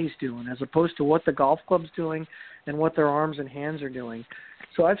body's doing as opposed to what the golf club's doing and what their arms and hands are doing.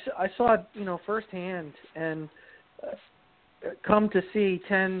 So I saw it, you know, firsthand, and come to see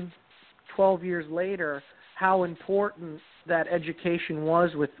 10, 12 years later how important that education was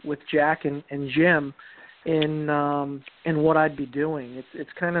with Jack and Jim in what I'd be doing. It's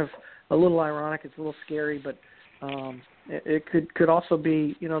kind of a little ironic. It's a little scary, but it could also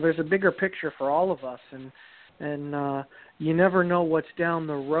be, you know, there's a bigger picture for all of us, and you never know what's down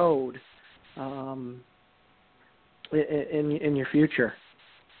the road in your future.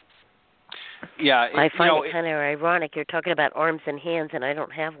 Yeah, I find it kind of ironic. You're talking about arms and hands, and I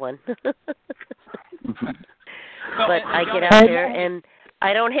don't have one. But I get out there, and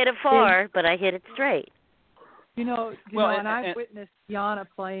I don't hit it far, but I hit it straight. You know, and I've witnessed Yana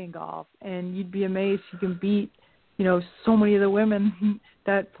playing golf, and you'd be amazed she can beat, you know, so many of the women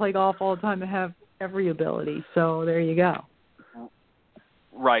that play golf all the time and have every ability. So there you go.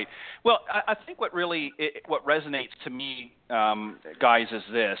 Right. Well, I think what resonates to me, guys, is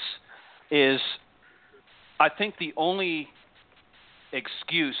this. I think the only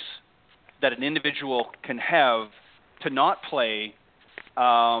excuse that an individual can have to not play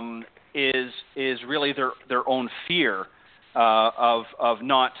is really their own fear of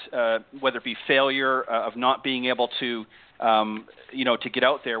not whether it be failure, of not being able to to get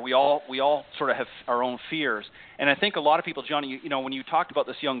out there. We all sort of have our own fears, and I think a lot of people, Johnny, when you talked about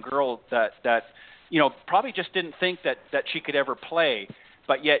this young girl that probably just didn't think that she could ever play,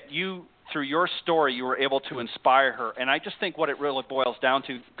 but yet you, through your story, you were able to inspire her. And I just think what it really boils down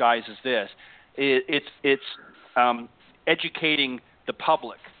to, guys, is this: it's educating the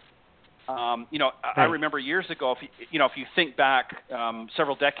public. I remember years ago, if you think back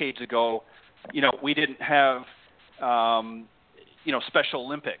several decades ago, we didn't have Special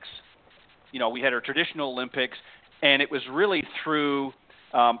Olympics. We had our traditional Olympics, and it was really through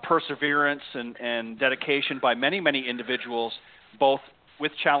perseverance and dedication by many, many individuals, both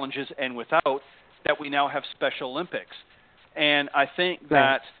with challenges and without, that we now have Special Olympics. And I think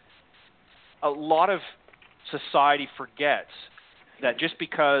that a lot of society forgets that just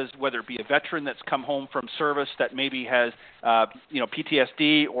because, whether it be a veteran that's come home from service that maybe has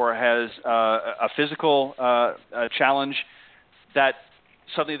PTSD or has a physical challenge, that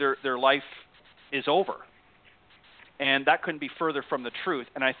suddenly their life is over. And that couldn't be further from the truth.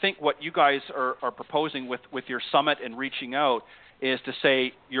 And I think what you guys are proposing with your summit and reaching out is to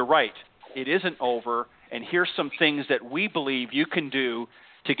say, you're right, it isn't over, and here's some things that we believe you can do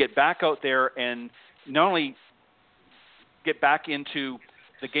to get back out there and not only get back into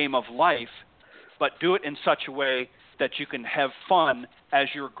the game of life, but do it in such a way that you can have fun as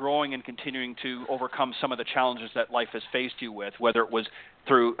you're growing and continuing to overcome some of the challenges that life has faced you with, whether it was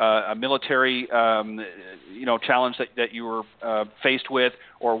through a military challenge that you were faced with,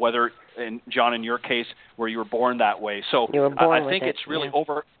 or whether, John, in your case, where you were born that way. So I think it's really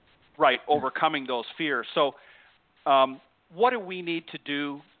overcoming those fears. So what do we need to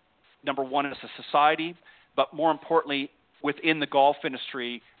do, number one, as a society, but more importantly, within the golf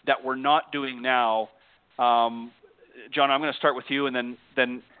industry, that we're not doing now? John, I'm going to start with you, and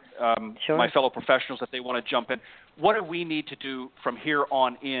then Sure. My fellow professionals, if they want to jump in. What do we need to do from here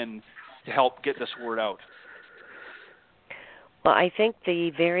on in to help get this word out? Well, I think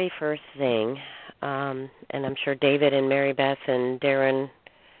the very first thing, and I'm sure David and Mary Beth and Darren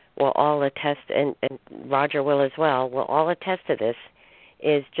will all attest, and Roger will as well, will all attest to this,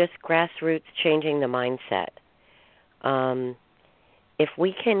 is just grassroots changing the mindset. If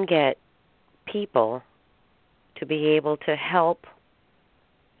we can get people to be able to help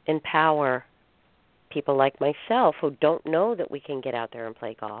empower people like myself who don't know that we can get out there and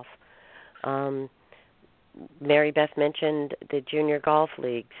play golf. Mary Beth mentioned the junior golf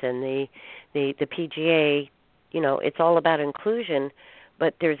leagues and the PGA. It's all about inclusion,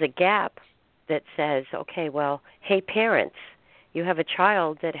 but there's a gap that says, okay, well, hey, parents, you have a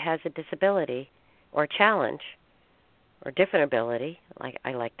child that has a disability. or challenge or different ability, like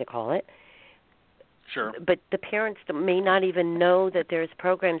I like to call it. Sure. But the parents may not even know that there's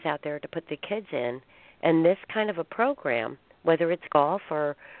programs out there to put the kids in. And this kind of a program, whether it's golf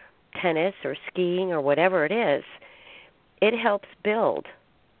or tennis or skiing or whatever it is, it helps build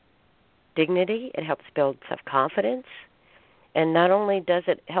dignity. It helps build self-confidence. And not only does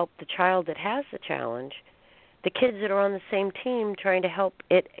it help the child that has the challenge, the kids that are on the same team trying to help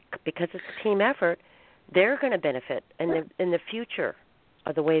it, because it's a team effort, they're going to benefit in the future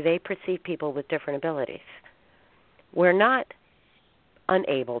of the way they perceive people with different abilities. We're not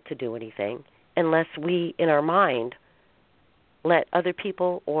unable to do anything unless we, in our mind, let other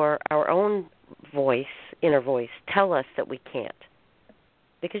people or our own voice, inner voice, tell us that we can't.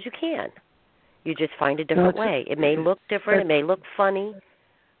 Because you can. You just find a different way. It may look different. It may look funny.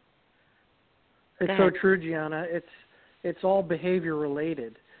 It's so true, Gianna. It's all behavior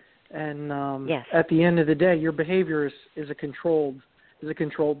related, and yes. At the end of the day, your behavior is a controlled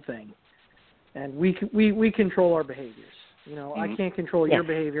thing, and we control our behaviors. You know, I can't control your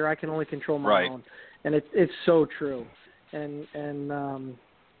behavior. I can only control my own, and it's so true. And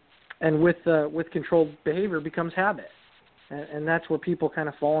with controlled behavior becomes habit, and that's where people kind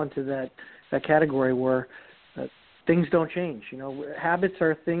of fall into that category where things don't change. You know, habits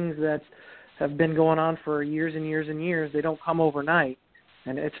are things that have been going on for years and years and years. They don't come overnight,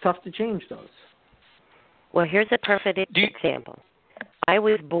 and it's tough to change those. Well, here's a perfect example. I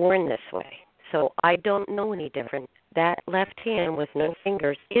was born this way, so I don't know any different. That left hand with no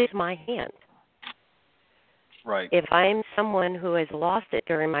fingers is my hand. Right. If I'm someone who has lost it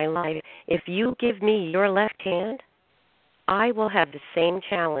during my life, if you give me your left hand, I will have the same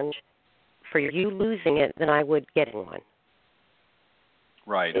challenge for you losing it than I would getting one.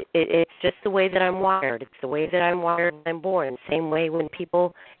 Right. It's just the way that I'm wired. It's the way that I'm wired when I'm born. Same way when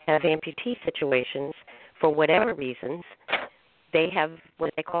people have amputee situations, for whatever reasons, they have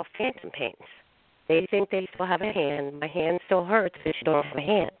what they call phantom pains. They think they still have a hand. My hand still hurts because you don't have a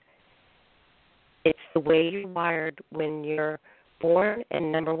hand. It's the way you're wired when you're born,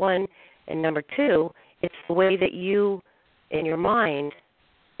 and number one. And number two, it's the way that you, in your mind,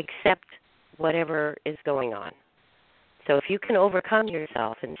 accept whatever is going on. So if you can overcome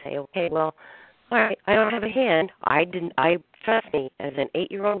yourself and say, okay, well, all right, I don't have a hand. I trust me, as an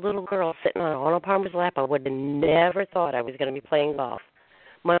 8-year-old little girl sitting on Arnold Palmer's lap, I would have never thought I was going to be playing golf,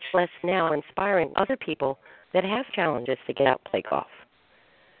 much less now inspiring other people that have challenges to get out and play golf.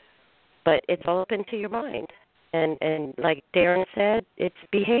 But it's all up into your mind. And like Darren said, it's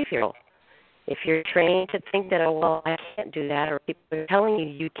behavioral. If you're trained to think that, oh, well, I can't do that, or people are telling you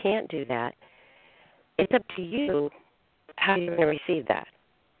you can't do that, it's up to you how you're going to receive that.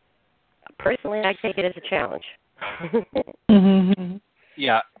 Personally, I take it as a challenge.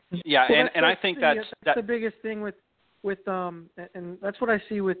 Yeah, well, and I think that's the biggest thing with and that's what I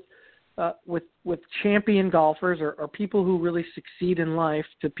see with champion golfers or people who really succeed in life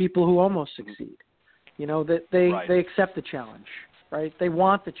to people who almost succeed. You know, that they accept the challenge, right? They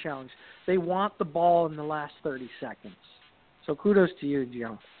want the challenge. They want the ball in the last 30 seconds. So kudos to you,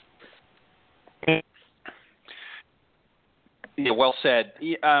 Joe. Yeah, well said.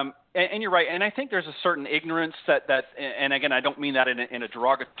 And you're right. And I think there's a certain ignorance that and again, I don't mean that in a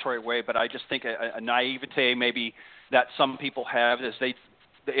derogatory way, but I just think a naivete maybe that some people have is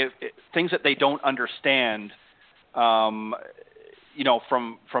things that they don't understand. You know,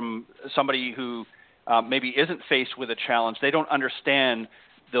 from somebody who maybe isn't faced with a challenge, they don't understand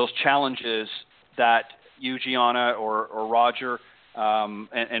those challenges that you, Gianna, or Roger,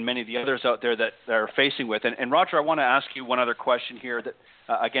 and many of the others out there that are facing with. And Roger, I want to ask you one other question here that,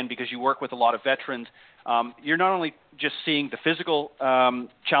 again, because you work with a lot of veterans, you're not only just seeing the physical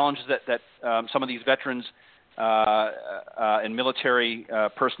challenges that some of these veterans and military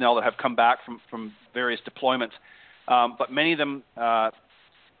personnel that have come back from various deployments, but many of them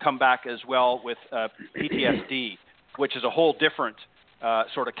come back as well with PTSD, which is a whole different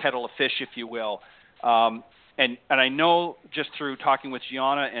sort of kettle of fish, if you will. And I know just through talking with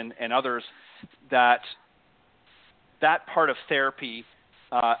Gianna and others that part of therapy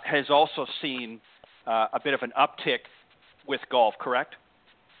has also seen a bit of an uptick with golf, correct?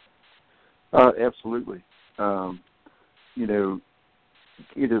 Absolutely. You know,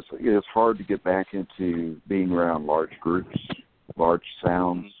 it is hard to get back into being around large groups, large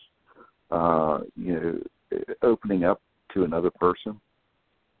sounds, you know, opening up to another person.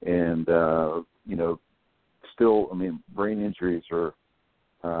 And, you know, still, I mean, brain injuries are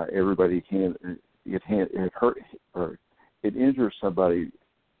everybody it injures somebody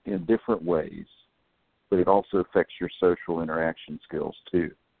in different ways, but it also affects your social interaction skills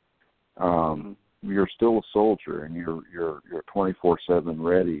too. you're still a soldier and you're 24/7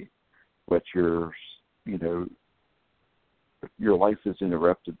 ready, but your life is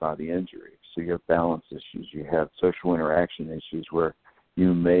interrupted by the injury. So you have balance issues, you have social interaction issues where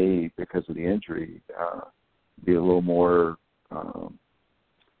you may, because of the injury, be a little more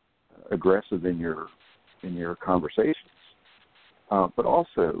aggressive in your conversations. But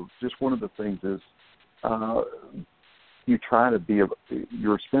also, just one of the things is you try to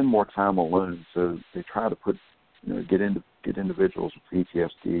you spend more time alone. So they try to get individuals with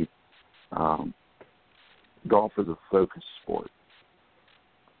PTSD. Golf is a focused sport.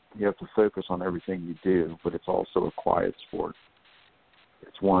 You have to focus on everything you do, but it's also a quiet sport.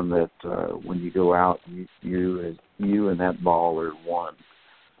 It's one that when you go out, you and that ball are one.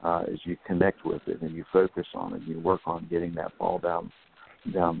 As you connect with it and you focus on it, you work on getting that ball down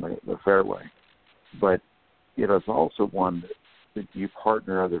the fairway. But it is also one that you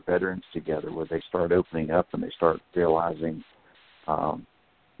partner other veterans together where they start opening up and they start realizing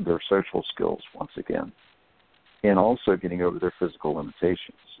their social skills once again. And also getting over their physical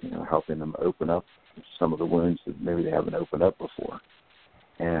limitations, helping them open up some of the wounds that maybe they haven't opened up before.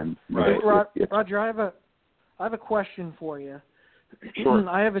 And Roger, I have a question for you. Sure.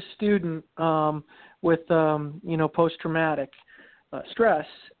 I have a student with post-traumatic stress,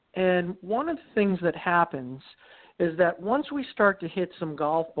 and one of the things that happens is that once we start to hit some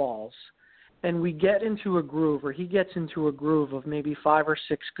golf balls and we get into a groove, or he gets into a groove of maybe 5 or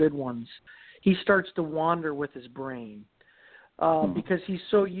 6 good ones, he starts to wander with his brain because he's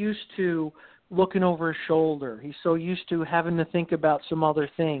so used to looking over his shoulder. He's so used to having to think about some other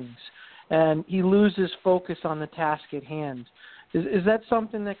things, and he loses focus on the task at hand. Is that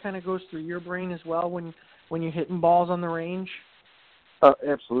something that kind of goes through your brain as well when you're hitting balls on the range?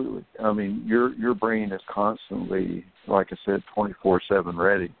 Absolutely. I mean, your brain is constantly, like I said, 24/7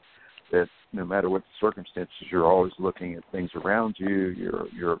 ready. That no matter what the circumstances, you're always looking at things around you.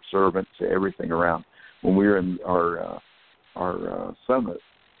 You're observant to everything around. When we were in our summit,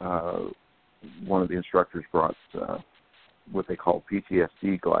 one of the instructors brought what they call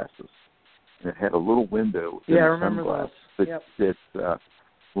PTSD glasses. And it had a little window in the sunglasses that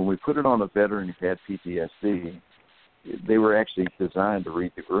when we put it on a veteran who had PTSD, they were actually designed to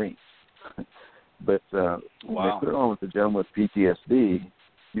read the greens. But when they put it on with the gentleman with PTSD,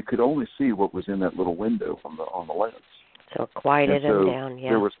 you could only see what was in that little window on the lens. So quieted him down, yeah.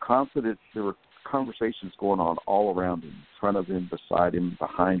 There were conversations going on all around him, in front of him, beside him,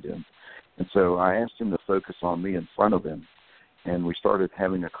 behind him. And so I asked him to focus on me in front of him, and we started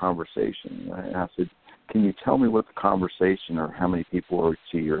having a conversation. And I said, can you tell me what the conversation, or how many people are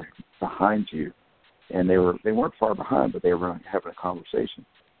to your behind you? And they weren't far behind, but they were having a conversation.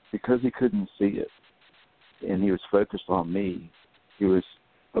 Because he couldn't see it, and he was focused on me, he was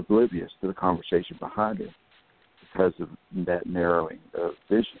oblivious to the conversation behind him because of that narrowing of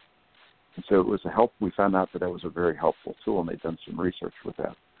vision. And so it was we found out that was a very helpful tool, and they've done some research with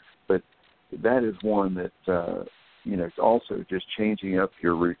that. But that is one that, it's also just changing up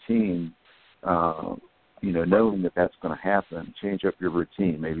your routine, knowing that that's going to happen. Change up your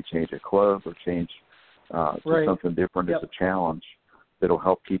routine, maybe change a club or change to something different as a challenge that'll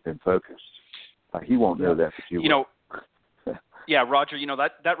help keep him focused. He won't know that, but you will. Yeah, Roger,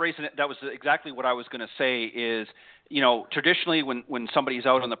 that was exactly what I was going to say is, traditionally when somebody's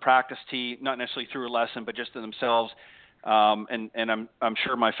out on the practice tee, not necessarily through a lesson, but just to themselves, and I'm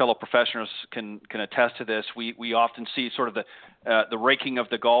sure my fellow professionals can attest to this, we often see sort of the raking of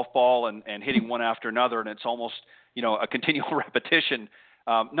the golf ball and hitting one after another, and it's almost, a continual repetition.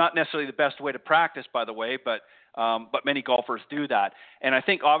 Not necessarily the best way to practice, by the way, but many golfers do that. And I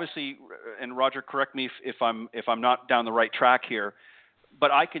think obviously, and Roger, correct me if I'm not down the right track here,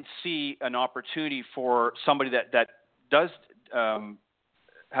 but I can see an opportunity for somebody that does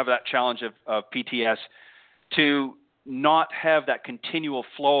have that challenge of PTS to not have that continual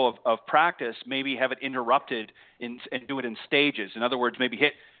flow of practice, maybe have it interrupted and do it in stages. In other words, maybe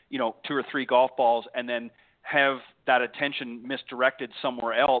hit 2 or 3 golf balls and then have that attention misdirected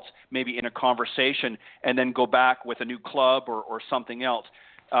somewhere else, maybe in a conversation, and then go back with a new club or something else.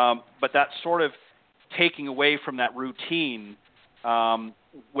 But that sort of taking away from that routine,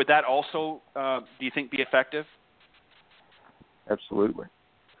 would that also, do you think, be effective? Absolutely.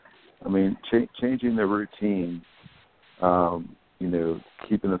 I mean, changing the routine,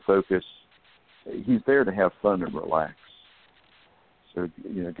 keeping the focus. He's there to have fun and relax. So,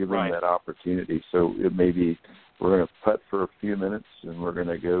 give them that opportunity. So it may be we're going to putt for a few minutes, and we're going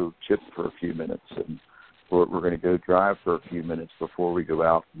to go chip for a few minutes, and we're going to go drive for a few minutes before we go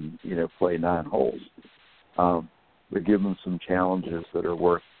out and, play 9 holes. But give them some challenges that are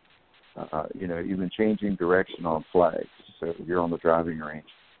worth even changing direction on flags. So if you're on the driving range,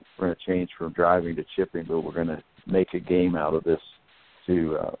 we're going to change from driving to chipping, but we're going to make a game out of this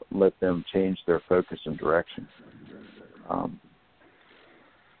to let them change their focus and direction.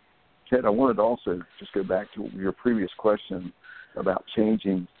 Ted, I wanted to also just go back to your previous question about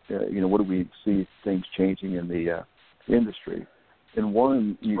changing, what do we see things changing in the industry? And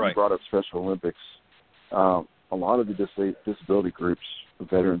one, you brought up Special Olympics. A lot of the disability groups,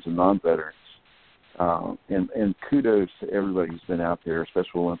 veterans and non-veterans, and kudos to everybody who's been out there,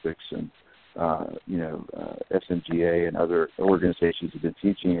 Special Olympics and, SMGA and other organizations have been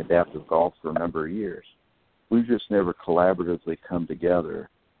teaching adaptive golf for a number of years. We've just never collaboratively come together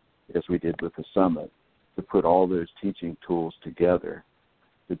as we did with the summit to put all those teaching tools together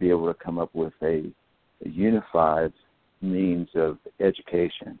to be able to come up with a unified means of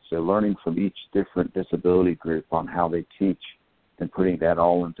education. So learning from each different disability group on how they teach and putting that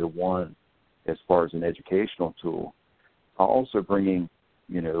all into one as far as an educational tool. Also bringing,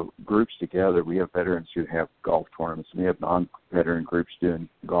 groups together. We have veterans who have golf tournaments. We have non-veteran groups doing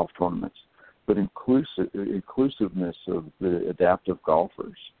golf tournaments. But inclusiveness of the adaptive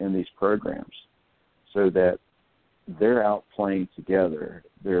golfers in these programs so that they're out playing together.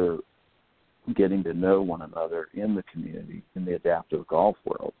 They're getting to know one another in the community, in the adaptive golf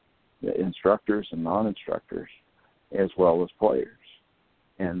world, the instructors and non-instructors, as well as players.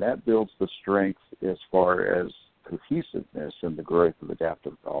 And that builds the strength as far as cohesiveness in the growth of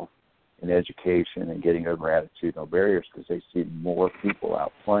adaptive golf and education and getting over attitudinal barriers because they see more people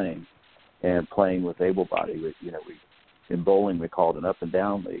out playing and playing with able-bodied. In bowling, we call it an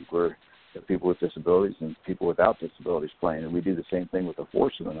up-and-down league where the people with disabilities and people without disabilities playing, and we do the same thing with a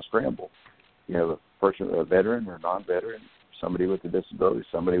foursome and a scramble. You have a veteran or non-veteran, somebody with a disability,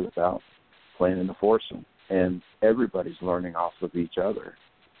 somebody without, playing in the foursome. And everybody's learning off of each other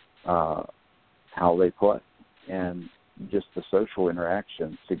how they play. And just the social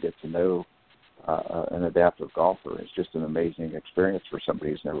interaction to get to know an adaptive golfer is just an amazing experience for somebody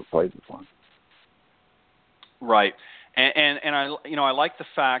who's never played with one. Right. And I like the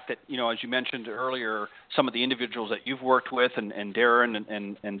fact that, as you mentioned earlier, some of the individuals that you've worked with and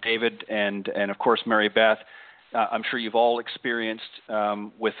Darren and David and of course Mary Beth, I'm sure you've all experienced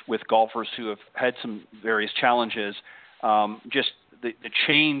with golfers who have had some various challenges, just the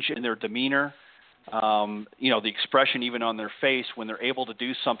change in their demeanor, the expression even on their face when they're able to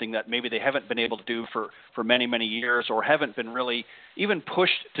do something that maybe they haven't been able to do for many, many years or haven't been really even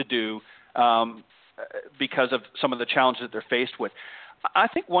pushed to do because of some of the challenges that they're faced with. I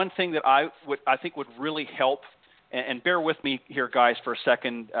think one thing that I think would really help, and bear with me here, guys, for a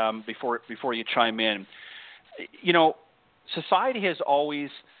second before you chime in. Society has always,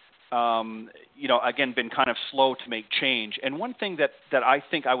 again, been kind of slow to make change. And one thing that I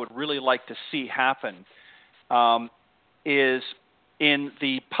think I would really like to see happen is in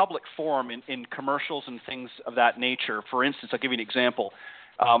the public forum, in commercials and things of that nature. For instance, I'll give you an example.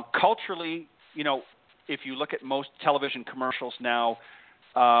 Culturally, if you look at most television commercials now,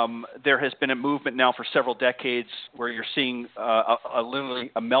 there has been a movement now for several decades where you're seeing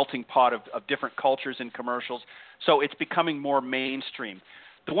literally a melting pot of different cultures in commercials. So it's becoming more mainstream.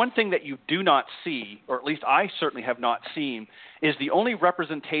 The one thing that you do not see, or at least I certainly have not seen, is the only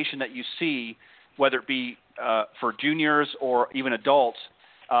representation that you see, whether it be for juniors or even adults,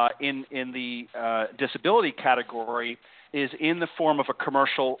 in the disability category, is in the form of a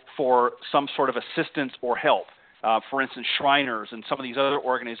commercial for some sort of assistance or help. For instance, Shriners and some of these other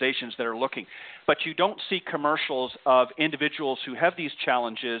organizations that are looking. But you don't see commercials of individuals who have these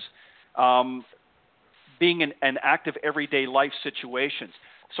challenges being in active everyday life situations.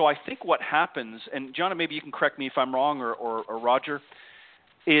 So I think what happens, and John, maybe you can correct me if I'm wrong, or Roger,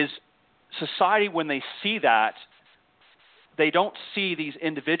 is society, when they see that, they don't see these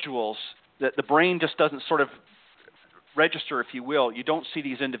individuals, that the brain just doesn't sort of register, if you will. You don't see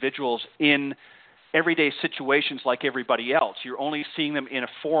these individuals in everyday situations like everybody else. You're only seeing them in a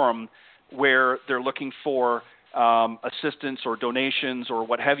forum where they're looking for assistance or donations or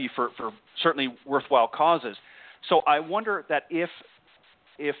what have you for certainly worthwhile causes. So I wonder that if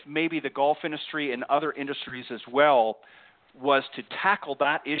maybe the golf industry and other industries as well was to tackle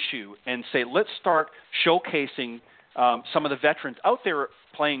that issue and say, let's start showcasing some of the veterans out there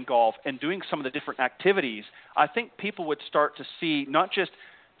playing golf and doing some of the different activities, I think people would start to see not just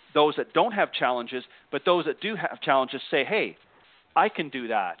those that don't have challenges, but those that do have challenges say, hey, I can do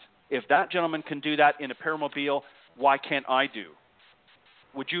that. If that gentleman can do that in a paramobile, why can't I do?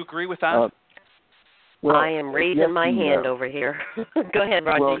 Would you agree with that? Well, I am raising my hand over here. Go ahead,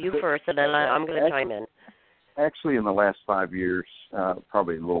 Roger, you first, and then I'm going to chime in. actually, in the last 5 years,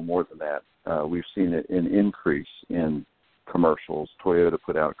 probably a little more than that, we've seen an increase in commercials. Toyota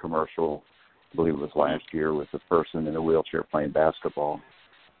put out a commercial, I believe it was last year, with a person in a wheelchair playing basketball.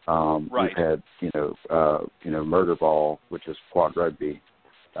 Right. We've had, Murder Ball, which is quad rugby.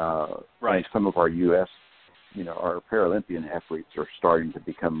 Right. And some of our U.S., our Paralympian athletes are starting to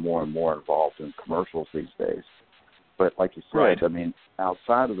become more and more involved in commercials these days. But like you said, Right. I mean,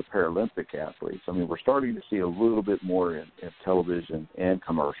 outside of the Paralympic athletes, I mean, we're starting to see a little bit more in television and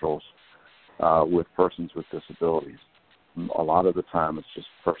commercials with persons with disabilities. A lot of the time it's just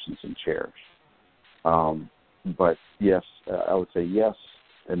persons in chairs. But yes, I would say yes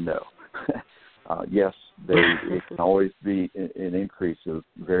and no. Yes, it can always be an increase of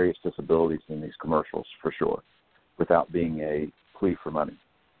various disabilities in these commercials for sure, without being a plea for money.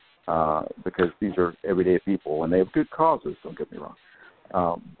 Because these are everyday people, and they have good causes, don't get me wrong.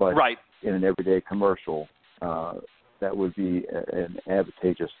 But right. in an everyday commercial, that would be an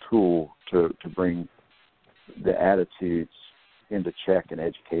advantageous tool to bring the attitudes into check and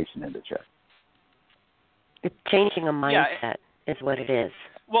education into check. It's changing a mindset is what it is.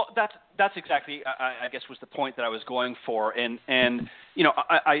 Well, that's exactly, I guess, was the point that I was going for, and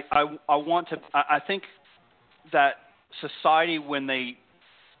I want to. I think that society, when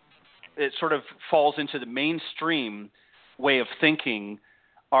it sort of falls into the mainstream way of thinking,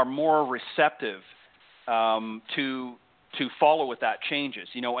 are more receptive to follow with that changes.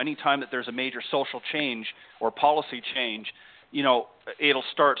 Anytime that there's a major social change or policy change, it'll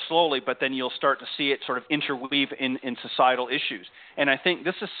start slowly, but then you'll start to see it sort of interweave in societal issues. And I think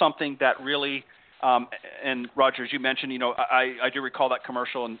this is something that really, and Roger, as you mentioned, I do recall that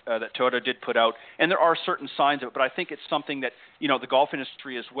commercial that Toyota did put out, and there are certain signs of it, but I think it's something that, the golf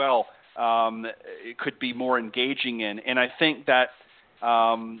industry as well, it could be more engaging in. And I think that,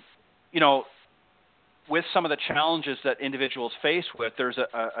 with some of the challenges that individuals face with, there's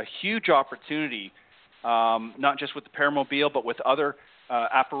a huge opportunity, not just with the Paramobile, but with other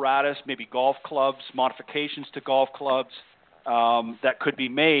apparatus, maybe golf clubs, modifications to golf clubs that could be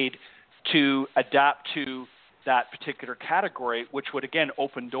made to adapt to that particular category, which would, again,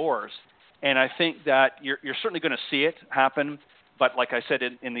 open doors. And I think that you're certainly going to see it happen, but like I said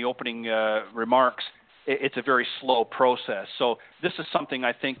in the opening remarks, it's a very slow process. So this is something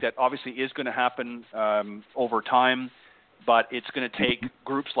I think that obviously is going to happen over time, but it's going to take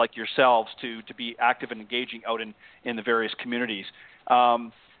groups like yourselves to be active and engaging out in the various communities.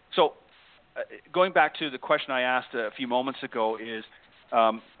 So going back to the question I asked a few moments ago is,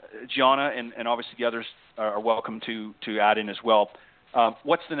 Gianna and obviously the others are welcome to add in as well.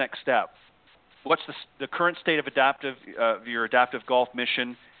 What's the next step? What's the current state of your adaptive golf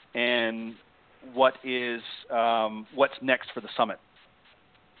mission, and what's next for the summit?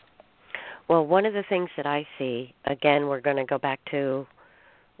 Well, one of the things that I see, again, we're going to go back to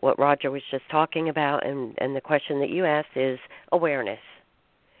what Roger was just talking about, and the question that you asked is awareness.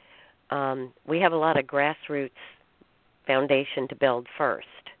 We have a lot of grassroots foundation to build first.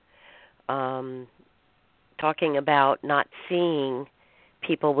 Talking about not seeing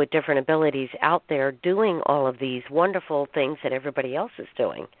people with different abilities out there doing all of these wonderful things that everybody else is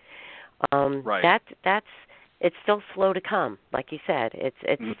doing. Right. It's still slow to come, like you said.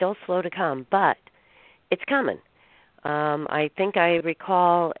 It's still slow to come, but it's coming. I think I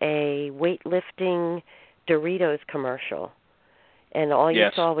recall a weightlifting Doritos commercial, and all you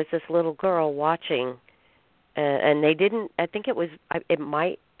saw was this little girl watching, and they didn't. I think it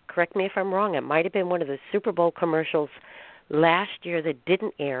might, correct me if I'm wrong, it might have been one of the Super Bowl commercials last year that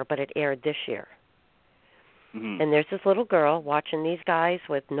didn't air, but it aired this year. Mm-hmm. And there's this little girl watching these guys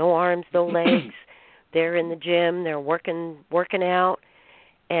with no arms, no legs. They're in the gym, they're working out,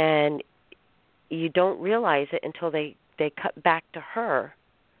 and you don't realize it until they cut back to her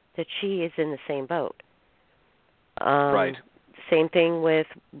that she is in the same boat. Right. Same thing with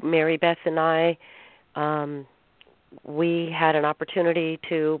Mary Beth and I. We had an opportunity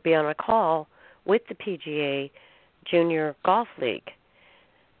to be on a call with the PGA Junior Golf League.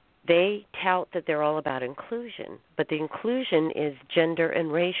 They tout that they're all about inclusion, but the inclusion is gender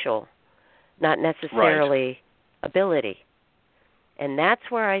and racial, not necessarily ability. And that's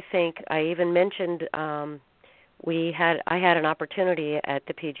where I think I even mentioned I had an opportunity at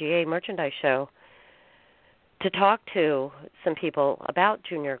the PGA Merchandise Show to talk to some people about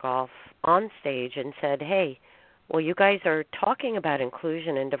junior golf on stage and said, hey, well, you guys are talking about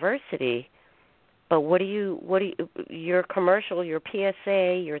inclusion and diversity, but what do you your commercial, your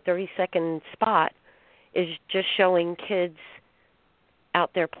PSA, your 30-second spot is just showing kids out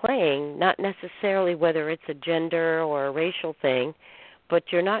there playing, not necessarily whether it's a gender or a racial thing, but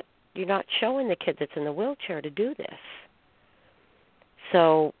you're not showing the kid that's in the wheelchair to do this.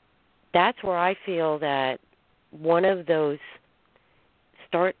 So that's where I feel that one of those,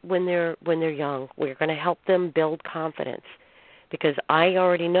 start when they're young. We're going to help them build confidence, because I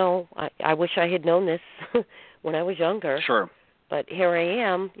already know. I wish I had known this when I was younger. Sure. But here I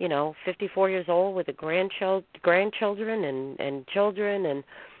am, 54 years old with grandchildren and children, and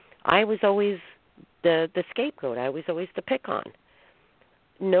I was always the scapegoat. I was always the pick on.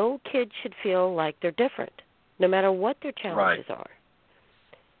 No kid should feel like they're different, no matter what their challenges are.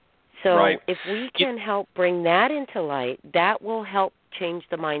 So if we can help bring that into light, that will help change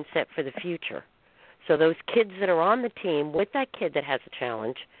the mindset for the future. So those kids that are on the team with that kid that has a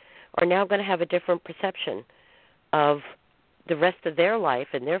challenge are now going to have a different perception of the rest of their life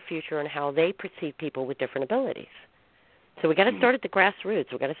and their future and how they perceive people with different abilities. So we got to start at the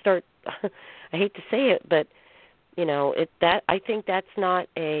grassroots. We got to start. I hate to say it, but I think that's not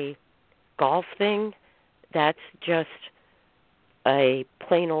a golf thing. That's just a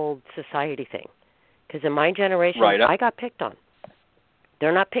plain old society thing. Because in my generation, I got picked on.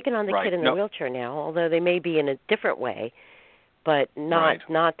 They're not picking on the kid in the wheelchair now, although they may be in a different way, but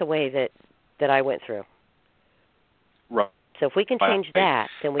not the way that I went through. Right. So if we can change that,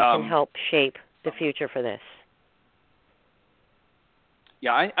 then we can help shape the future for this.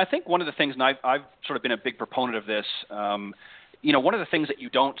 Yeah, I think one of the things, and I've sort of been a big proponent of this, one of the things that you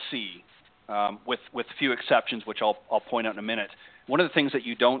don't see, with few exceptions, which I'll point out in a minute, one of the things that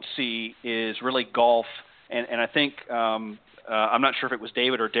you don't see is really golf, and I think, I'm not sure if it was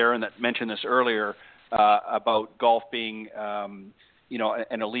David or Darren that mentioned this earlier, about golf being, an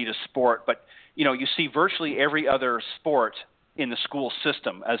elitist sport, but, you see virtually every other sport in the school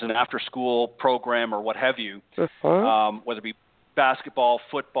system as an after-school program or what have you, whether it be basketball,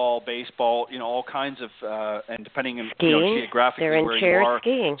 football, baseball, all kinds of, and depending on geographically where you are,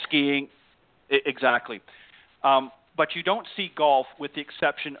 skiing, exactly. But you don't see golf, with the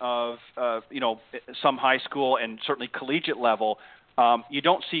exception of, some high school and certainly collegiate level. You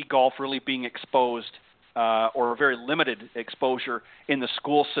don't see golf really being exposed, or very limited exposure in the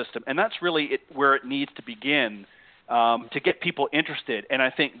school system, and that's really where it needs to begin, to get people interested. And I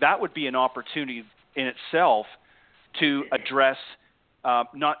think that would be an opportunity in itself to address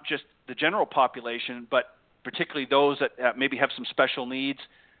not just the general population, but particularly those that maybe have some special needs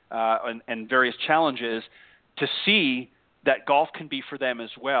and various challenges, to see that golf can be for them as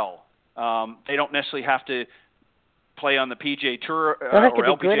well. They don't necessarily have to play on the PGA Tour or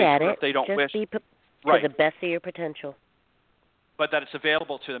LPGA Tour if they don't wish. Just be to the best of your potential. But that it's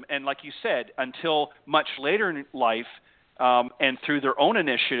available to them. And like you said, until much later in life, and through their own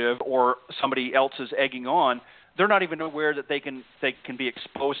initiative or somebody else's egging on, they're not even aware that they can be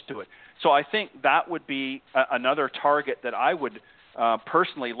exposed to it. So I think that would be another target that I would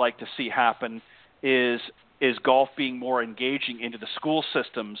personally like to see happen, is golf being more engaging into the school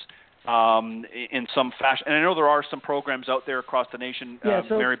systems in some fashion. And I know there are some programs out there across the nation,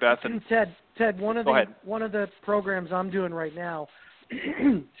 Mary Beth. And Ted, one of the programs I'm doing right now,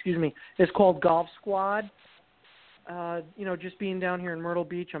 excuse me, is called Golf Squad. Just being down here in Myrtle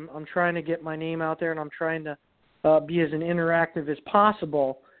Beach, I'm trying to get my name out there, and I'm trying to be as interactive as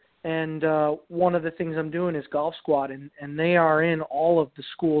possible. And one of the things I'm doing is Golf Squad, and they are in all of the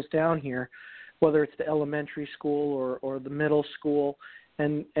schools down here, whether it's the elementary school or the middle school.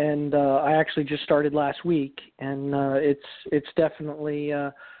 And I actually just started last week, and it's definitely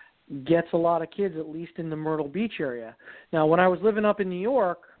gets a lot of kids, at least in the Myrtle Beach area. Now, when I was living up in New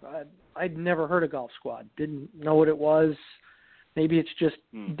York, I'd never heard of Golf Squad, didn't know what it was. Maybe it's just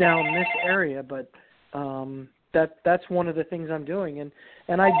down this area, but that's one of the things I'm doing.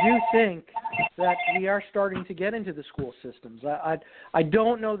 And I do think that we are starting to get into the school systems. I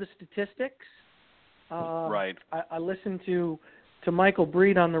don't know the statistics. Right. I listened to Michael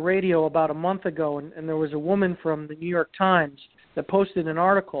Breed on the radio about a month ago, and there was a woman from the New York Times that posted an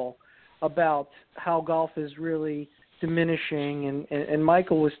article about how golf is really diminishing, and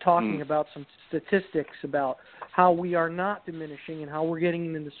Michael was talking about some statistics about how we are not diminishing and how we're getting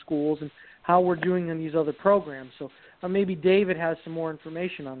them into schools and how we're doing in these other programs. So maybe David has some more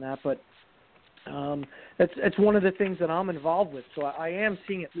information on that, but it's one of the things that I'm involved with. So I am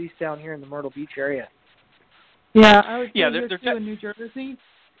seeing, at least down here in the Myrtle Beach area. Yeah, I would say too in New Jersey.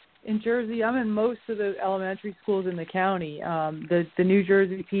 In Jersey, I'm in most of the elementary schools in the county. The New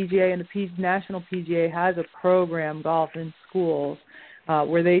Jersey PGA and the National PGA has a program, Golf in Schools,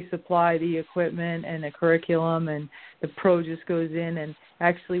 where they supply the equipment and the curriculum, and the pro just goes in and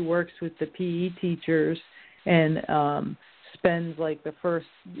actually works with the PE teachers and spends like the first,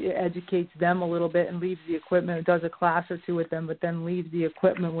 educates them a little bit and leaves the equipment, does a class or two with them, but then leaves the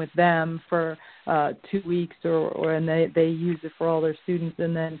equipment with them for 2 weeks, and they use it for all their students,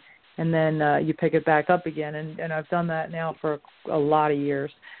 and then you pick it back up again. And I've done that now for a lot of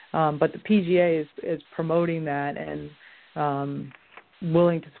years. But the PGA is promoting that and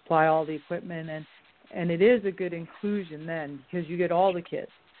willing to supply all the equipment, and it is a good inclusion then, because you get all the kids.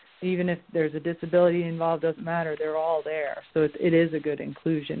 Even if there's a disability involved, doesn't matter, they're all there. So it is a good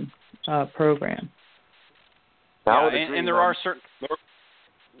inclusion program. Yeah, and there are certain...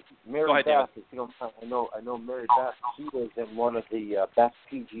 Mary Go ahead, Beth, David. if you don't, I know Mary Beth. She was in one of the best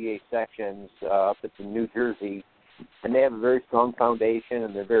PGA sections up in New Jersey, and they have a very strong foundation,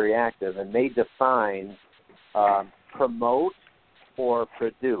 and they're very active. And they define promote or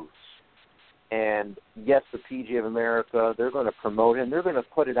produce. And yes, the PGA of America, they're going to promote it, and they're going to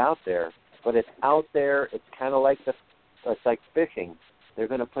put it out there. But it's out there. It's kind of like it's like fishing. They're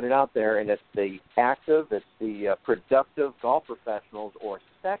going to put it out there, and it's the active, it's the productive golf professionals or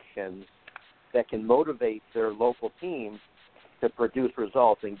sections that can motivate their local teams to produce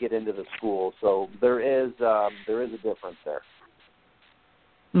results and get into the school. So there is a difference there.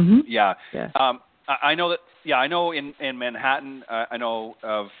 Mm-hmm. Yeah. Yeah. I know that. Yeah, I know in Manhattan. I know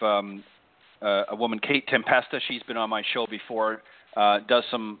of a woman, Kate Tempesta. She's been on my show before. Does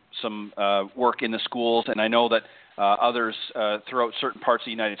some work in the schools, and I know that others throughout certain parts of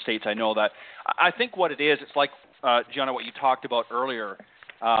the United States. I know that. I think what it is, it's like Gianna, what you talked about earlier.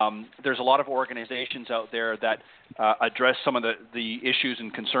 There's a lot of organizations out there that address some of the issues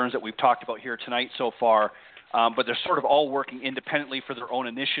and concerns that we've talked about here tonight so far, but they're sort of all working independently for their own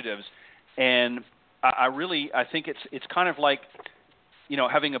initiatives. And I think it's kind of like,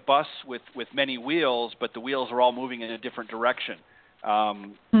 having a bus with many wheels, but the wheels are all moving in a different direction.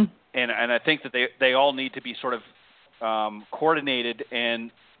 And I think that they all need to be sort of coordinated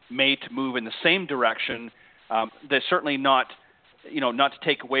and made to move in the same direction. They're certainly not to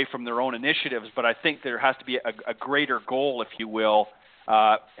take away from their own initiatives, but I think there has to be a greater goal, if you will,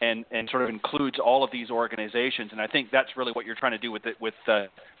 and sort of includes all of these organizations. And I think that's really what you're trying to do with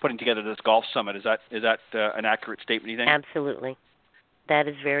putting together this golf summit. Is that an accurate statement, you think? Absolutely. That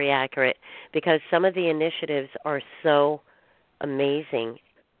is very accurate, because some of the initiatives are so amazing,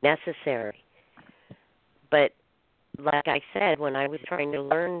 necessary. But like I said, when I was trying to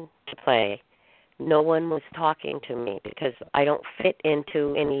learn to play, no one was talking to me because I don't fit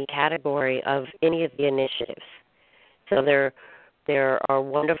into any category of any of the initiatives. So there are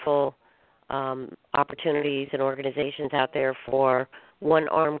wonderful opportunities and organizations out there for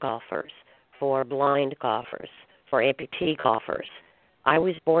one-arm golfers, for blind golfers, for amputee golfers. I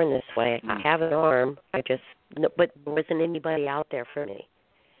was born this way. I have an arm. But there wasn't anybody out there for me.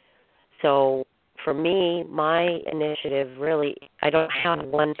 So for me, my initiative really, I don't have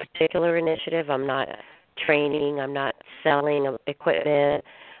one particular initiative. I'm not training. I'm not selling equipment.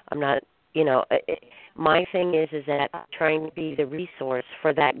 I'm not, my thing is that I'm trying to be the resource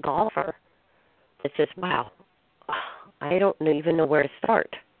for that golfer. It's just, wow, I don't even know where to start.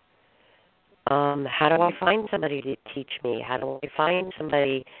 How do I find somebody to teach me? How do I find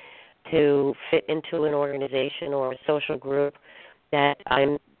somebody to fit into an organization or a social group that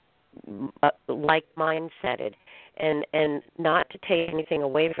I'm like-mindseted? And not to take anything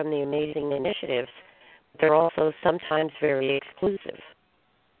away from the amazing initiatives, they're also sometimes very exclusive.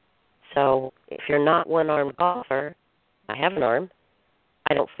 So if you're not one-armed golfer, I have an arm,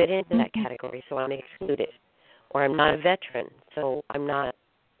 I don't fit into that category, so I'm excluded. Or I'm not a veteran, so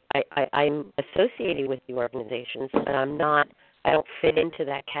I'm associated with the organizations, but I don't fit into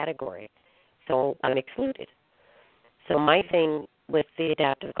that category, so I'm excluded. So my thing with the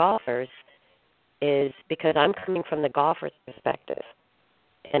adaptive golfers is, because I'm coming from the golfer's perspective,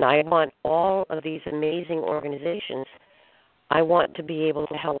 and I want all of these amazing organizations, I want to be able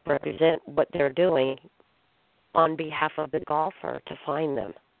to help represent what they're doing on behalf of the golfer to find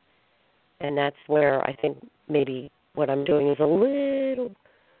them. And that's where I think maybe what I'm doing is a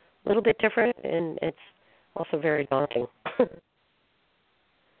little bit different, and it's also very daunting.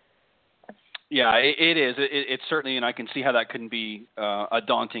 Yeah, it is. It's certainly, and I can see how that can be a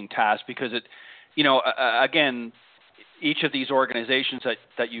daunting task, because again, each of these organizations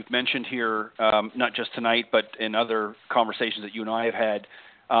that you've mentioned here, not just tonight, but in other conversations that you and I have had,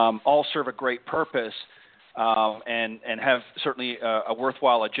 all serve a great purpose and have certainly a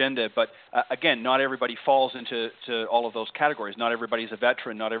worthwhile agenda. But again, not everybody falls into all of those categories. Not everybody's a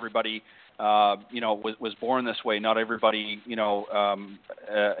veteran. Not everybody was born this way. Not everybody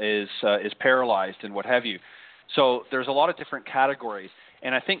is paralyzed and what have you. So there's a lot of different categories,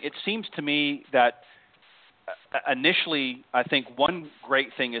 and I think it seems to me that initially, I think one great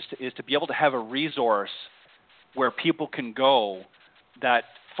thing is to be able to have a resource where people can go that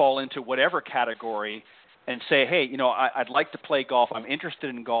fall into whatever category and say, hey, I'd like to play golf. I'm interested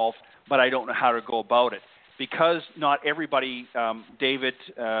in golf, but I don't know how to go about it. Because not everybody, David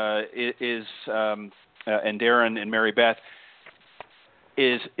is and Darren and Mary Beth,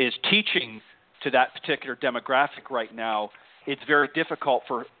 is teaching to that particular demographic right now. It's very difficult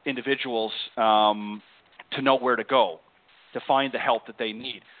for individuals to know where to go to find the help that they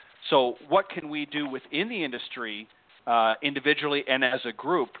need. So what can we do within the industry, individually and as a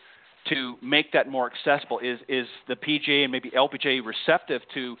group, to make that more accessible? Is the PGA and maybe LPGA receptive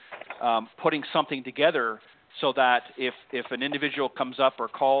to putting something together so that if an individual comes up or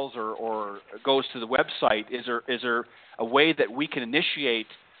calls or goes to the website, is there a way that we can initiate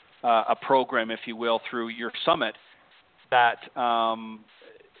a program, if you will, through your summit that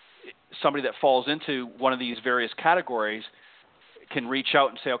somebody that falls into one of these various categories can reach out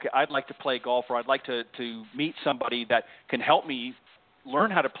and say, okay, I'd like to play golf, or I'd like to meet somebody that can help me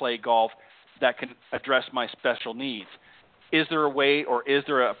learn how to play golf that can address my special needs. Is there a way, or is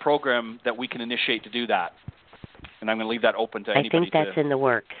there a program that we can initiate to do that? And I'm going to leave that open to anybody. I think that's in the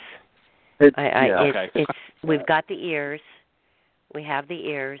works. We've got the ears. We have the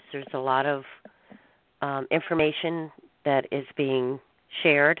ears. There's a lot of information that is being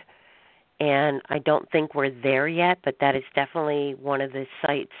shared, and I don't think we're there yet, but that is definitely one of the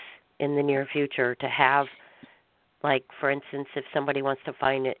sites in the near future to have, like, for instance, if somebody wants to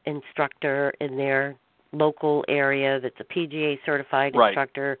find an instructor in their local area that's a PGA certified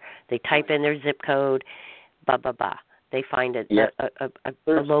instructor, they type in their zip code, blah, blah, blah. They find a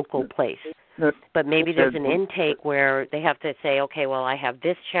local place. But maybe there's an intake where they have to say, okay, well, I have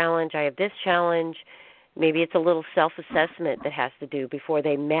this challenge, I have this challenge. Maybe it's a little self-assessment that has to do before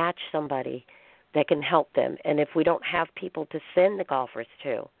they match somebody that can help them. And if we don't have people to send the golfers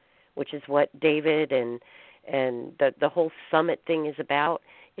to, which is what David and the whole summit thing is about,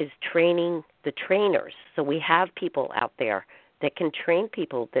 is training the trainers. So we have people out there that can train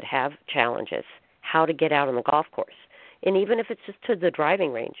people that have challenges, how to get out on the golf course. And even if it's just to the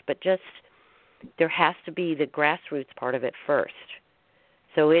driving range, but just there has to be the grassroots part of it first.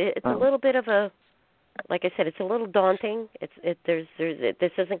 So it's a little bit of a, like I said, it's a little daunting. This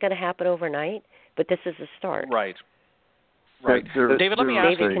isn't going to happen overnight, but this is a start. Right. David, let me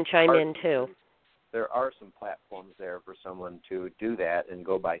ask you. David can chime in too. There are some platforms there for someone to do that and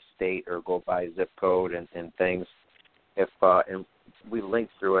go by state or go by zip code and things. And we link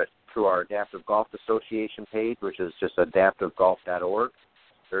through it through our Adaptive Golf Association page, which is just adaptivegolf.org.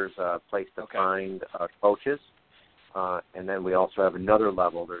 There's a place to find coaches. And then we also have another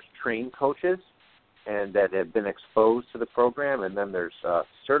level. There's trained coaches and that have been exposed to the program, and then there's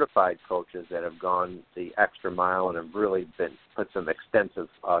certified coaches that have gone the extra mile and have really put some extensive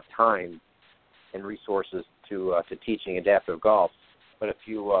time and resources to teaching adaptive golf. But if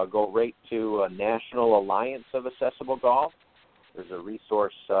you go right to National Alliance of Accessible Golf, there's a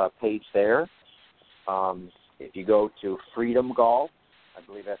resource page there. If you go to Freedom Golf, I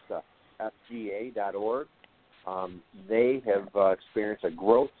believe that's FGA.org, they have experienced a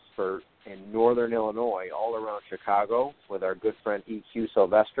growth spurt in northern Illinois, all around Chicago, with our good friend EQ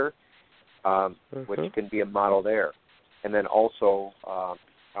Sylvester, which can be a model there. And then also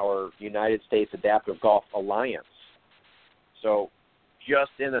our United States Adaptive Golf Alliance. So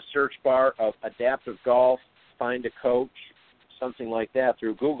just in the search bar of adaptive golf, find a coach, something like that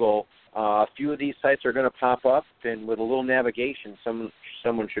through Google, a few of these sites are going to pop up, and with a little navigation,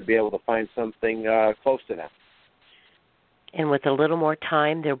 someone should be able to find something close to them. And with a little more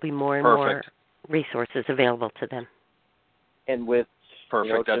time, there'll be more and more resources available to them. And with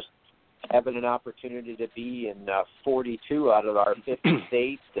just having an opportunity to be in 42 out of our 50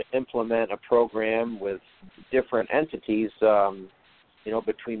 states to implement a program with different entities,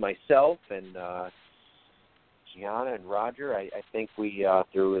 between myself and Gianna and Roger, I think we,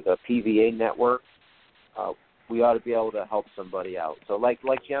 through the PVA network, we ought to be able to help somebody out. So like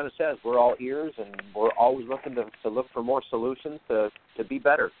Gianna says, we're all ears, and we're always looking to look for more solutions to be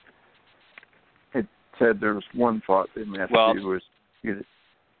better. Hey, Ted, there was one thought that Matthew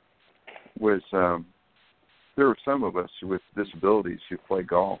was there are some of us with disabilities who play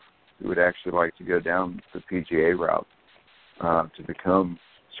golf who would actually like to go down the PGA route to become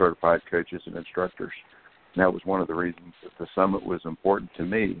certified coaches and instructors. And that was one of the reasons that the summit was important to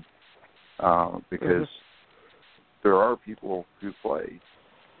me, because there are people who play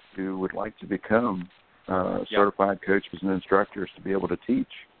who would like to become certified coaches and instructors to be able to teach.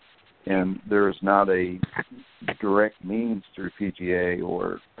 and there is not a direct means through PGA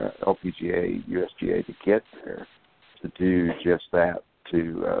or LPGA, USGA to get there to do just that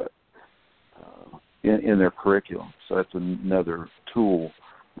in their curriculum. So that's another tool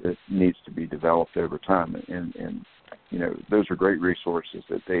that needs to be developed over time, and those are great resources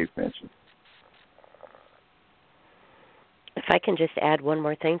that Dave mentioned. If I can just add one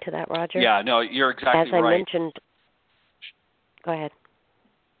more thing to that, Roger. Yeah, no, you're exactly As I right. mentioned, go ahead.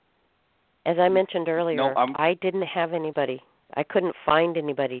 As I mentioned earlier, I didn't have anybody. I couldn't find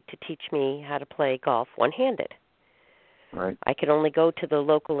anybody to teach me how to play golf one-handed. Right. I could only go to the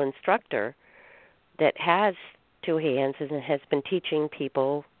local instructor that has two hands and has been teaching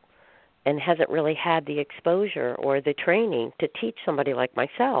people and hasn't really had the exposure or the training to teach somebody like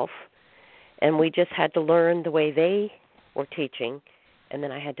myself. And we just had to learn the way they were teaching, and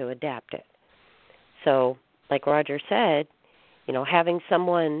then I had to adapt it. So, like Roger said, having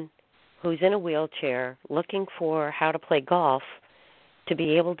someone who's in a wheelchair looking for how to play golf to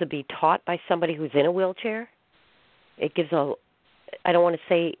be able to be taught by somebody who's in a wheelchair, it gives I don't want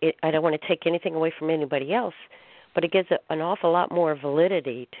to take anything away from anybody else, but it gives an awful lot more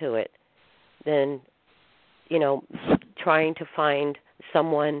validity to it than, trying to find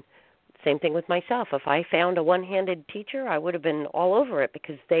someone. Same thing with myself. If I found a one-handed teacher, I would have been all over it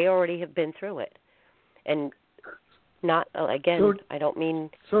because they already have been through it. And not, again, I don't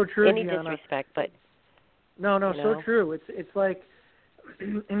mean so true, any Gianna. disrespect, but... No, so true. It's like,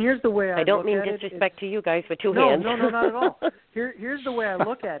 and here's the way I don't look at mean it. disrespect to you guys with two hands. No, not at all. Here's the way I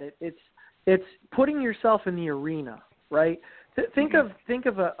look at it. It's putting yourself in the arena, right? Think of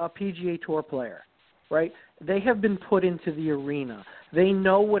a PGA Tour player, right? They have been put into the arena. They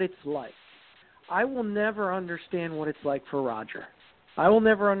know what it's like. I will never understand what it's like for Roger. I will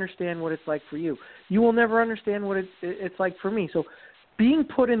never understand what it's like for you. You will never understand what it's like for me. So being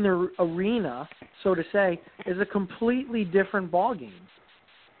put in the arena, so to say, is a completely different ballgame.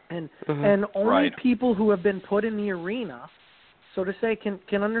 And only people who have been put in the arena, so to say,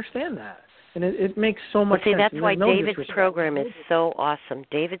 can understand that. And it makes so much sense. That's why David's program is so awesome.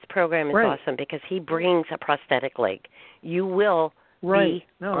 David's program is awesome because he brings a prosthetic leg. You will be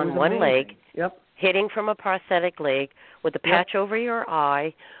on one leg, hitting from a prosthetic leg with a patch over your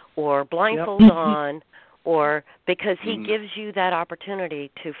eye or blindfold on, or because he gives you that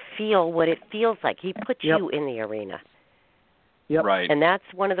opportunity to feel what it feels like. He puts you in the arena. Yep. Right. And that's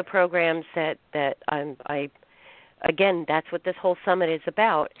one of the programs that again, that's what this whole summit is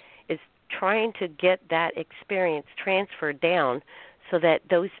about, is trying to get that experience transferred down so that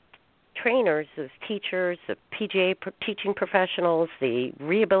those trainers, those teachers, the PGA teaching professionals, the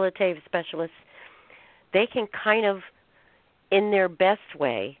rehabilitative specialists, they can kind of, in their best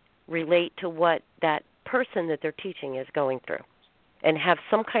way, relate to what that person that they're teaching is going through and have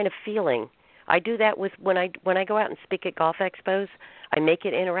some kind of feeling. I do that with when I go out and speak at golf expos, I make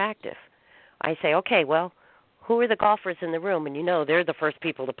it interactive. I say, okay, well, who are the golfers in the room? And they're the first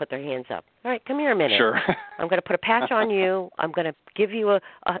people to put their hands up. All right, come here a minute. Sure. I'm going to put a patch on you. I'm going to give you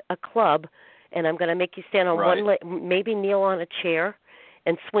a club, and I'm going to make you stand on one leg, maybe kneel on a chair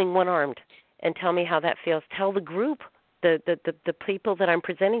and swing one-armed, and tell me how that feels. Tell the group, the people that I'm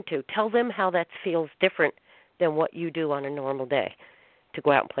presenting to, tell them how that feels different than what you do on a normal day to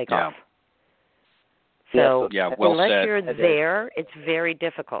go out and play golf. So well unless said. you're there, it's very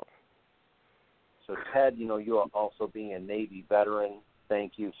difficult. So, Ted, you also being a Navy veteran,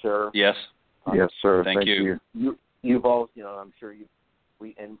 thank you, sir. Yes. Yes, sir. Thank you. You've all, I'm sure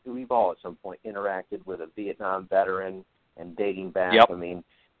we've all at some point interacted with a Vietnam veteran and dating back. Yep. I mean,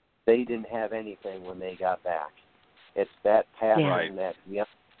 they didn't have anything when they got back. It's that passion that Gianna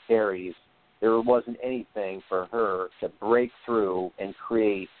carries. There wasn't anything for her to break through and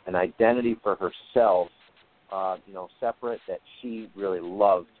create an identity for herself, separate, that she really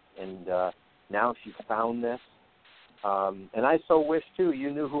loved. And now she's found this. And I so wish, too,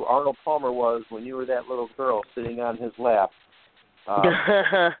 you knew who Arnold Palmer was when you were that little girl sitting on his lap.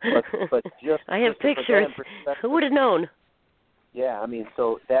 But just I have pictures. Who would have known? Yeah, I mean,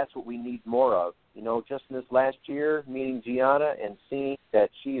 so that's what we need more of. Just in this last year, meeting Gianna and seeing that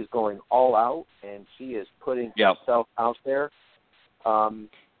she is going all out and she is putting herself out there,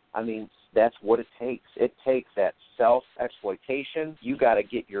 I mean, that's what it takes. It takes that self-exploitation. You got to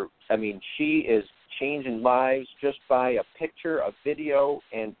get she is changing lives just by a picture, a video,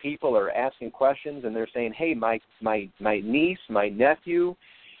 and people are asking questions and they're saying, hey, my niece, my nephew,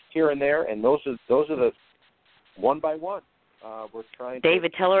 here and there, and those are the one by one. We're trying.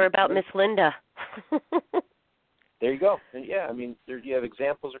 David, tell her about Miss Linda. There you go. And you have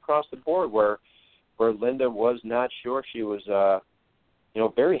examples across the board where Linda was not sure she was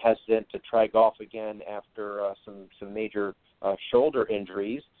very hesitant to try golf again after some major shoulder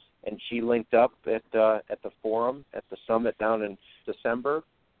injuries. And she linked up at the forum at the summit down in December,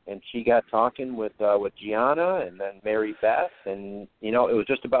 and she got talking with Gianna and then Mary Beth, and it was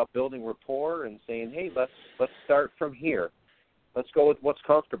just about building rapport and saying, hey, let's start from here. Let's go with what's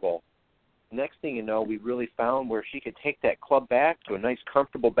comfortable. Next thing you know, we really found where she could take that club back to a nice,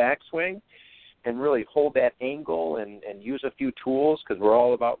 comfortable backswing and really hold that angle and use a few tools, because we're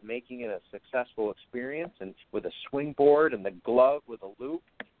all about making it a successful experience. And with a swing board and the glove with a loop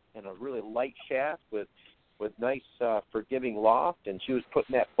and a really light shaft with nice forgiving loft, and she was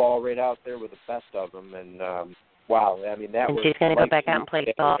putting that ball right out there with the best of them. And wow, I mean, that and was. She's going to go back out and play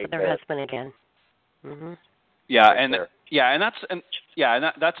golf right with her there. husband again. Mhm.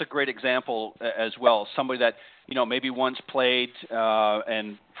 That's a great example as well. Somebody that maybe once played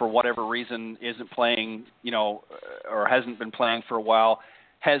and for whatever reason isn't playing, or hasn't been playing for a while,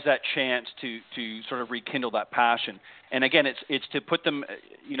 has that chance to sort of rekindle that passion. And again, it's to put them,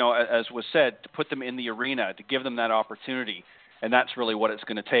 as was said, to put them in the arena, to give them that opportunity, and that's really what it's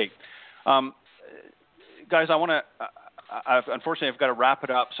going to take. Guys, unfortunately, I've got to wrap it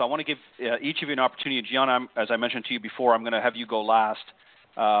up, so I want to give each of you an opportunity. Gianna, as I mentioned to you before, I'm going to have you go last,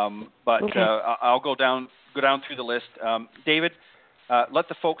 but okay. I'll go down through the list. David, let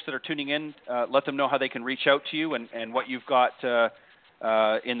the folks that are tuning in, let them know how they can reach out to you and what you've got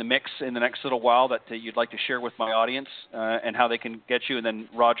in the mix in the next little while that you'd like to share with my audience, and how they can get you. And then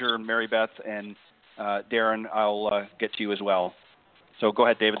Roger and Mary Beth and Darren, I'll get to you as well. So go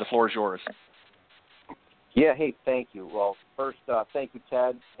ahead, David. The floor is yours. Yeah, hey, thank you. Well, first, thank you,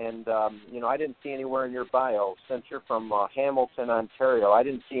 Ted. And, I didn't see anywhere in your bio, since you're from Hamilton, Ontario, I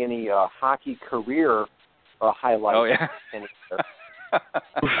didn't see any hockey career highlights. Oh, yeah.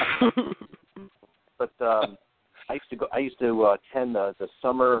 But I used to attend the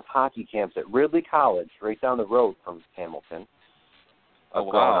summer hockey camps at Ridley College, right down the road from Hamilton. Oh,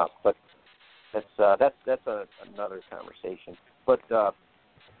 wow. Up. But that's another conversation. But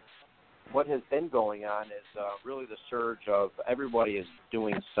what has been going on is really the surge of everybody is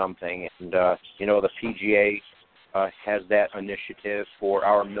doing something, and the PGA has that initiative for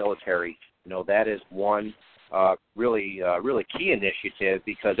our military. That is one really key initiative,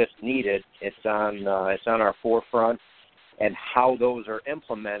 because it's needed. It's on our forefront, and how those are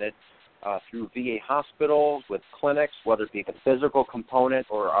implemented through VA hospitals with clinics, whether it be the physical component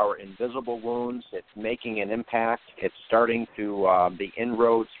or our invisible wounds, it's making an impact. It's starting to the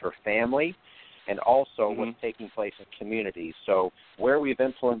inroads for family, and also what's taking place in communities. So where we've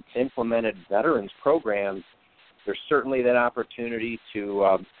implemented veterans programs, there's certainly that opportunity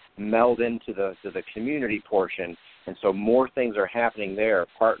to meld into the community portion. And so more things are happening there,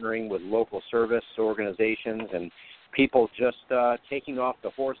 partnering with local service organizations and people just taking off the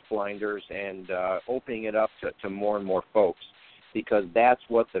horse blinders and opening it up to more and more folks, because that's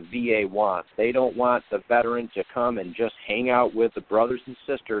what the VA wants. They don't want the veteran to come and just hang out with the brothers and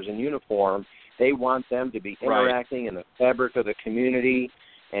sisters in uniform. They want them to be interacting in the fabric of the community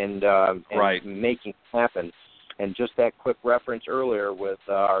and making it happen. And just that quick reference earlier with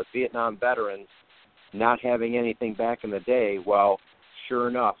our Vietnam veterans not having anything back in the day, well, sure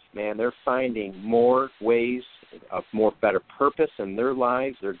enough, man, they're finding more ways of more better purpose in their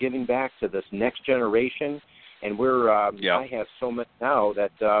lives. They're giving back to this next generation, and I have so many now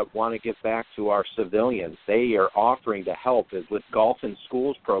that want to give back to our civilians. They are offering to help with golf in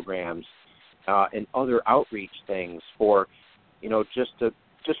schools programs and other outreach things for, just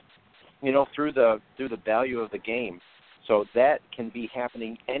through the value of the game. So that can be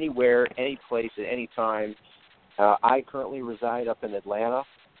happening anywhere, any place, at any time. I currently reside up in Atlanta,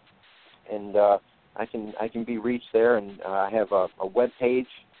 and I can be reached there, and I have a web page,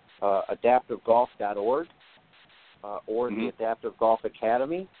 adaptivegolf.org, or the Adaptive Golf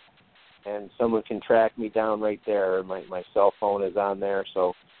Academy, and someone can track me down right there. My cell phone is on there,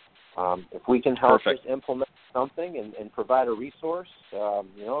 so if we can help just implement something and provide a resource,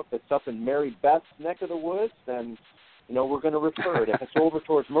 if it's up in Mary Beth's neck of the woods, then we're going to refer it. If it's over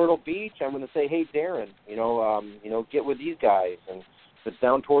towards Myrtle Beach, I'm going to say, hey, Darren, get with these guys. And if it's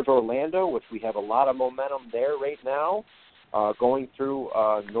down towards Orlando, which we have a lot of momentum there right now, going through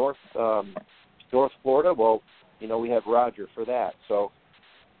North Florida, well, we have Roger for that. So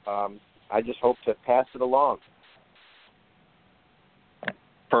I just hope to pass it along.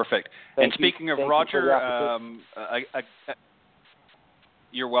 Perfect. And speaking of Roger,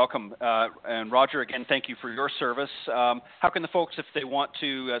 you're welcome. And Roger, again, thank you for your service. How can the folks, if they want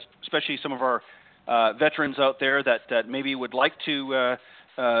to, especially some of our veterans out there that maybe would like to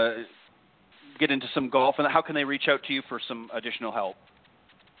get into some golf, and how can they reach out to you for some additional help?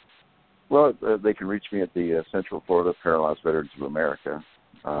 Well, they can reach me at the Central Florida Paralyzed Veterans of America,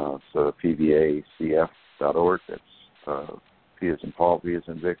 so pvacf.org. That's P as in Paul, V as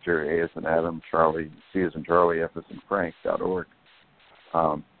in Victor, A as in Adam, Charlie, C as in Charlie, F as in Frank.org.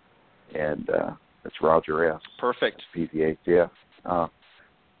 And that's Roger S. Perfect. PVACF.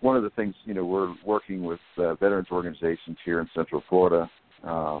 One of the things, we're working with veterans organizations here in Central Florida,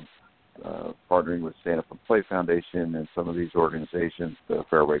 partnering with Stand Up and Play Foundation and some of these organizations, the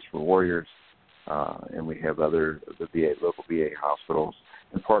Fairways for Warriors, and we have the local VA hospitals,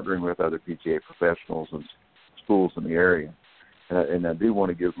 and partnering with other PGA professionals and schools in the area. And I do want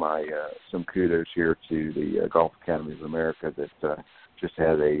to give some kudos here to the Golf Academy of America that just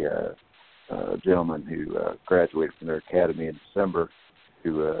had a gentleman who graduated from their academy in December,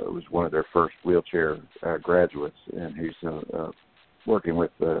 who was one of their first wheelchair graduates, and who's working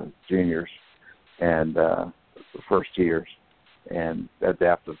with juniors and the first years and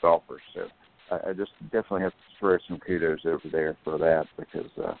adaptive golfers. So I just definitely have to throw some kudos over there for that, because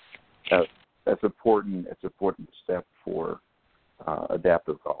that's important. It's an important step for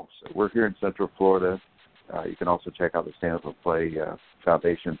adaptive golf. So we're here in Central Florida. You can also check out the Stand Up and Play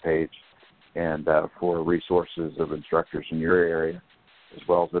Foundation page and for resources of instructors in your area, as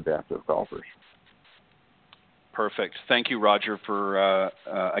well as adaptive golfers. Perfect. Thank you, Roger, for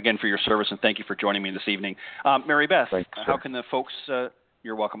again for your service, and thank you for joining me this evening. Mary Beth, how can the folks?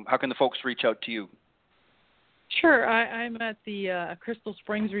 You're welcome. How can the folks reach out to you? Sure. I'm at the Crystal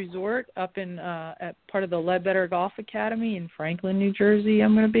Springs Resort up in at part of the Ledbetter Golf Academy in Franklin, New Jersey.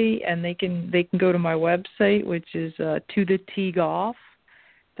 I'm going to be, and they can go to my website, which is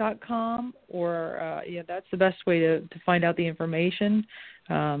tothetgolf.com, or that's the best way to find out the information.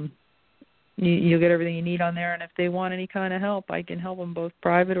 You'll get everything you need on there, and if they want any kind of help, I can help them, both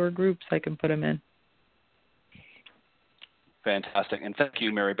private or groups. I can put them in. Fantastic, and thank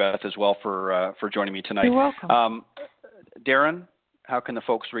you, Mary Beth, as well for joining me tonight. You're welcome. Darren, how can the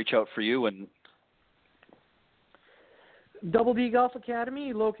folks reach out for you? And Double D Golf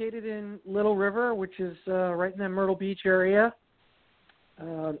Academy, located in Little River, which is right in the Myrtle Beach area.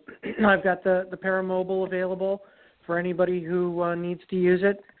 I've got the Paramobile available for anybody who needs to use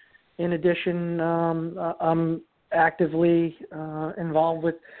it. In addition, I'm actively involved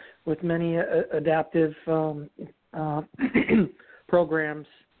with many adaptive programs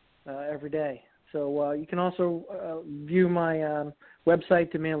every day. So you can also view my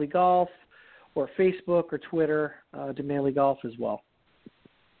website, DeMailey Golf, or Facebook or Twitter, DeMailey Golf as well.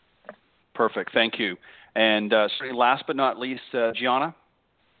 Perfect. Thank you. And last but not least, Gianna?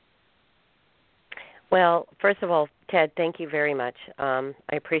 Well, first of all, Ted, thank you very much. I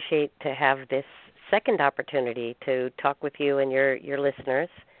appreciate to have this second opportunity to talk with you and your listeners.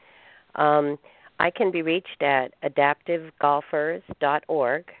 I can be reached at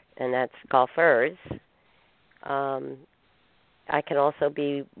adaptivegolfers.org, and that's golfers. I can also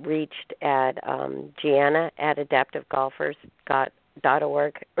be reached at Gianna at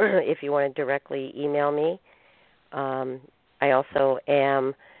adaptivegolfers.org if you want to directly email me. I also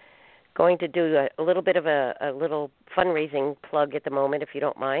am going to do a little bit of a little fundraising plug at the moment, if you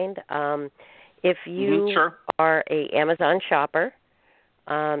don't mind. If you are a Amazon shopper,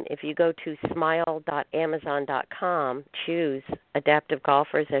 if you go to smile.amazon.com, choose Adaptive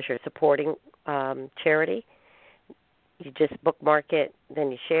Golfers as your supporting charity. You just bookmark it,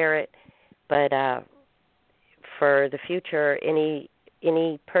 then you share it. But for the future, any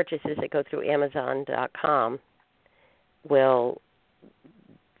purchases that go through Amazon.com will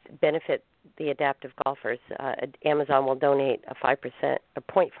benefit the adaptive golfers. Amazon will donate a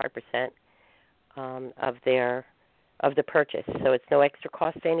 0.5% of the purchase. So it's no extra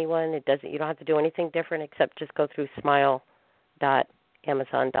cost to anyone. You don't have to do anything different except just go through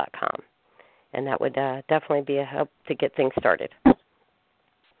smile.amazon.com. And that would definitely be a help to get things started.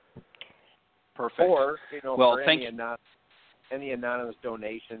 Perfect. Or, well, for any anonymous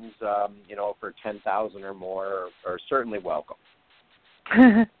donations, for 10,000 or more are certainly welcome.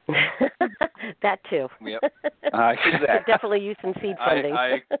 That too. Yep. Could definitely use some seed funding.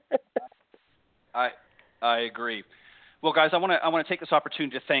 I agree. Well, guys, I want to take this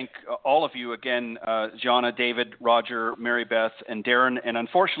opportunity to thank all of you again, Gianna, David, Roger, Mary Beth, and Darren. And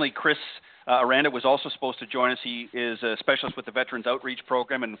unfortunately, Chris Aranda was also supposed to join us. He is a specialist with the Veterans Outreach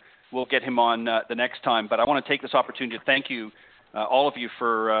Program, and we'll get him on the next time. But I want to take this opportunity to thank you, all of you,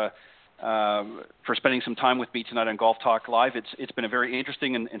 for spending some time with me tonight on Golf Talk Live. It's been a very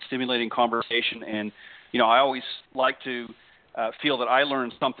interesting and stimulating conversation, and I always like to feel that I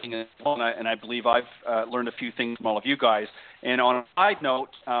learned something, and I believe I've learned a few things from all of you guys. And on a side note,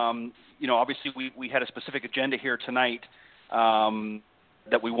 obviously we had a specific agenda here tonight,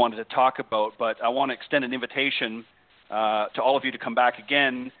 that we wanted to talk about. But I want to extend an invitation to all of you to come back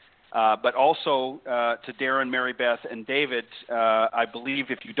again. But also to Darren, Mary Beth, and David. I believe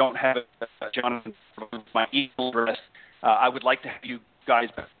if you don't have Jonathan, my email address, I would like to have you guys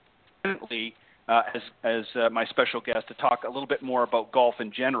permanently as my special guest to talk a little bit more about golf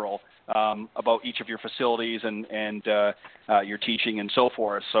in general, about each of your facilities and your teaching and so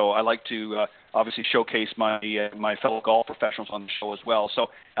forth. So I like to obviously showcase my fellow golf professionals on the show as well. So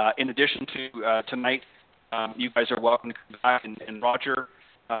in addition to tonight, you guys are welcome to come back, and Roger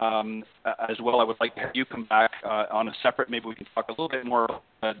as well. I would like to have you come back on a separate. Maybe we can talk a little bit more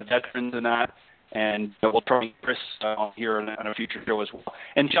about the veterans and that. And we'll try to get Chris on here on a future show as well.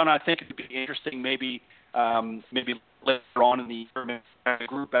 And John, I think it would be interesting maybe later on in the year, have a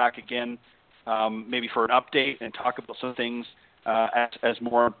group back again, maybe for an update and talk about some things as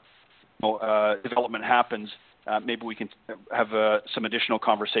more development happens. Maybe we can have some additional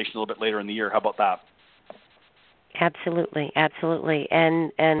conversation a little bit later in the year. How about that? Absolutely.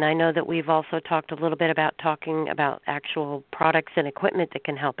 And I know that we've also talked a little bit about talking about actual products and equipment that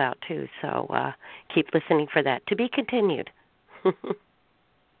can help out too. So keep listening for that. To be continued.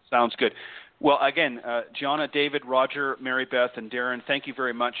 Sounds good. Well, again, Gianna, David, Roger, Mary Beth, and Darren, thank you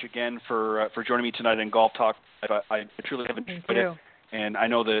very much again for joining me tonight in Golf Talk. I truly have enjoyed it, and I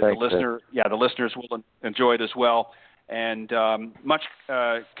know the listeners will enjoy it as well. And much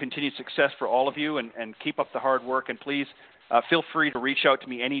continued success for all of you, and keep up the hard work. And please feel free to reach out to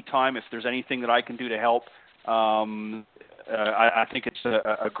me anytime if there's anything that I can do to help. I think it's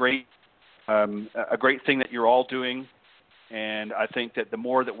a great thing that you're all doing, and I think that the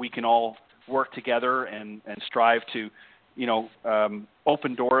more that we can all work together and strive to,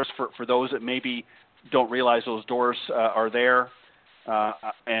 open doors for those that maybe don't realize those doors are there.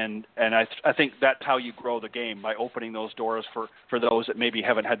 And I think that's how you grow the game, by opening those doors for those that maybe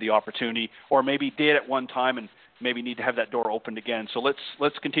haven't had the opportunity, or maybe did at one time and maybe need to have that door opened again. So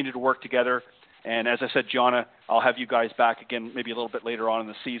let's continue to work together. And as I said, Gianna, I'll have you guys back again maybe a little bit later on in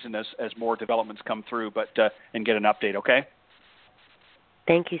the season as more developments come through, but and get an update, okay?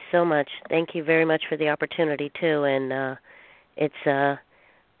 Thank you so much. Thank you very much for the opportunity too. And it's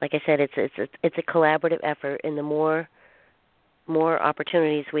like I said, it's a collaborative effort, and the more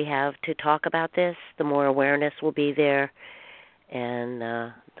opportunities we have to talk about this, the more awareness will be there, and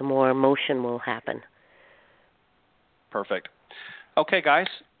the more motion will happen. Perfect. Okay, guys.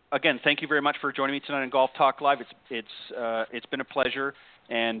 Again, thank you very much for joining me tonight on Golf Talk Live. It's been a pleasure,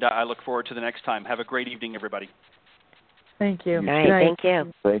 and I look forward to the next time. Have a great evening, everybody. Thank you. All right, thank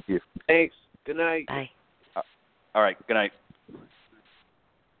you. Thank you. Thanks. Good night. Bye. All right, good night.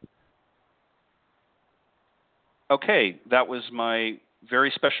 Okay, that was my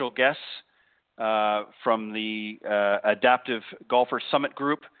very special guests from the Adaptive Golfer Summit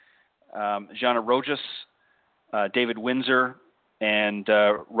Group, Gianna Rojas, David Windsor, and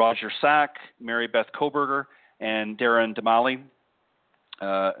Roger Sack, Mary Beth Koberger, and Darren Damali.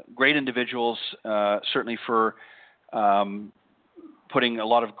 Great individuals, certainly for putting a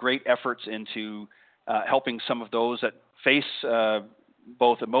lot of great efforts into helping some of those that face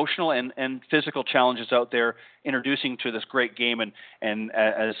both emotional and physical challenges out there, introducing to this great game, and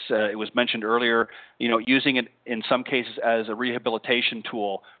as it was mentioned earlier, using it in some cases as a rehabilitation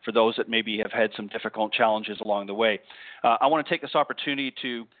tool for those that maybe have had some difficult challenges along the way. I want to take this opportunity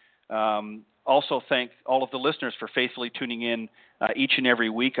to also thank all of the listeners for faithfully tuning in each and every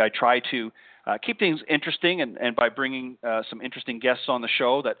week. I try to keep things interesting, and by bringing some interesting guests on the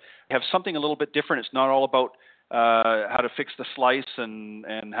show that have something a little bit different. It's not all about how to fix the slice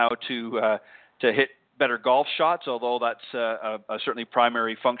and how to hit better golf shots, although that's a certainly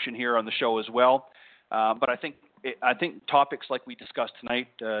primary function here on the show as well. But I think topics like we discussed tonight,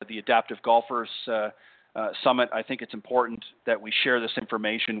 the Adaptive Golfers Summit, I think it's important that we share this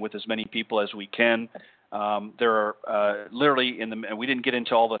information with as many people as we can. There are literally and we didn't get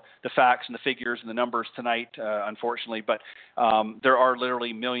into all the facts and the figures and the numbers tonight, unfortunately, but there are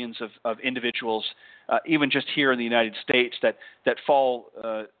literally millions of individuals, even just here in the United States, that fall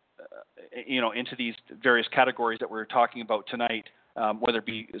into these various categories that we're talking about tonight, whether it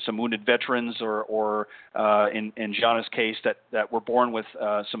be some wounded veterans or in Gianna's case that were born with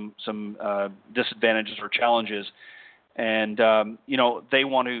some disadvantages or challenges. And, they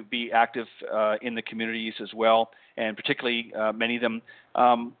want to be active in the communities as well. And particularly many of them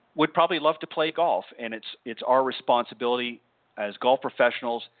would probably love to play golf. And it's our responsibility as golf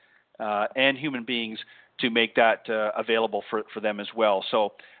professionals and human beings to make that available for them as well.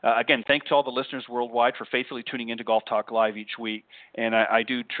 So, again, thanks to all the listeners worldwide for faithfully tuning into Golf Talk Live each week. And I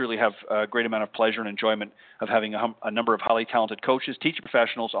do truly have a great amount of pleasure and enjoyment of having a number of highly talented coaches, teaching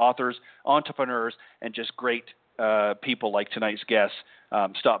professionals, authors, entrepreneurs, and just great people like tonight's guests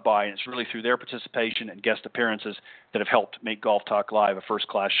stop by. And it's really through their participation and guest appearances that have helped make Golf Talk Live a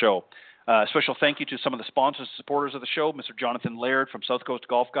first-class show. Special thank you to some of the sponsors and supporters of the show, Mr. Jonathan Laird from South Coast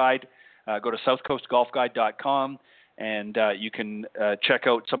Golf Guide. Go to southcoastgolfguide.com, and you can check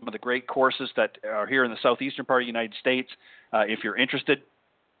out some of the great courses that are here in the southeastern part of the United States. If you're interested,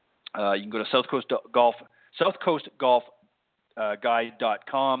 you can go to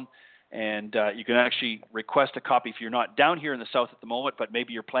southcoastgolfguide.com, and you can actually request a copy if you're not down here in the south at the moment, but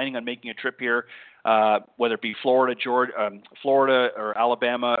maybe you're planning on making a trip here, whether it be Florida, Georgia, Florida or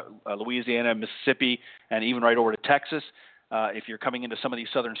Alabama, Louisiana, Mississippi, and even right over to Texas. If you're coming into some of these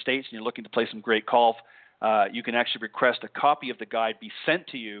southern states and you're looking to play some great golf, you can actually request a copy of the guide be sent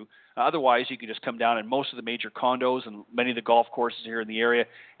to you. Otherwise, you can just come down, and most of the major condos and many of the golf courses here in the area,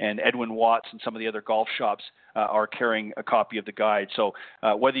 and Edwin Watts and some of the other golf shops are carrying a copy of the guide. So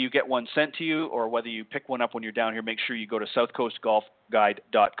whether you get one sent to you or whether you pick one up when you're down here, make sure you go to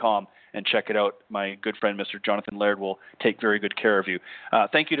southcoastgolfguide.com and check it out. My good friend, Mr. Jonathan Laird, will take very good care of you.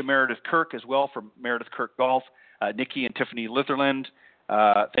 Thank you to Meredith Kirk as well from Meredith Kirk Golf. Nikki and Tiffany Litherland,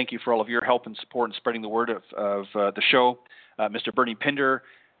 thank you for all of your help and support in spreading the word of the show. Mr. Bernie Pinder,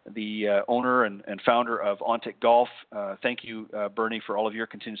 the owner and founder of Ontic Golf, thank you, Bernie, for all of your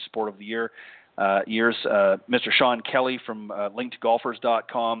continued support over the years. Mr. Sean Kelly from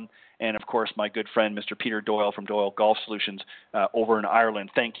linkedgolfers.com, and, of course, my good friend, Mr. Peter Doyle from Doyle Golf Solutions over in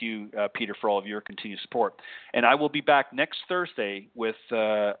Ireland. Thank you, Peter, for all of your continued support. And I will be back next Thursday with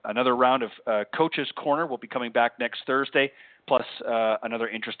another round of Coach's Corner. We'll be coming back next Thursday, plus another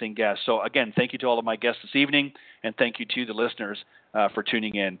interesting guest. So, again, thank you to all of my guests this evening, and thank you to the listeners for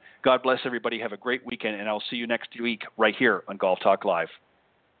tuning in. God bless everybody. Have a great weekend, and I'll see you next week right here on Golf Talk Live.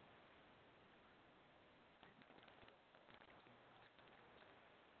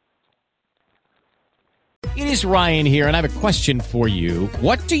 It is Ryan here, and I have a question for you.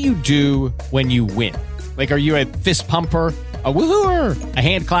 What do you do when you win? Like, are you a fist pumper, a woo-hooer, a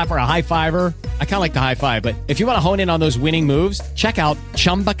hand clapper, a high fiver? I kind of like the high five, but if you want to hone in on those winning moves, check out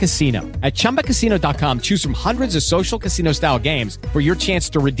Chumba Casino. At ChumbaCasino.com, choose from hundreds of social casino-style games for your chance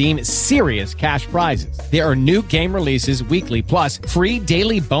to redeem serious cash prizes. There are new game releases weekly, plus free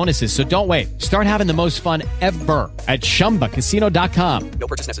daily bonuses, so don't wait. Start having the most fun ever at ChumbaCasino.com. No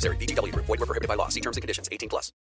purchase necessary. VGW Group. Void where prohibited by law. See terms and conditions. 18+.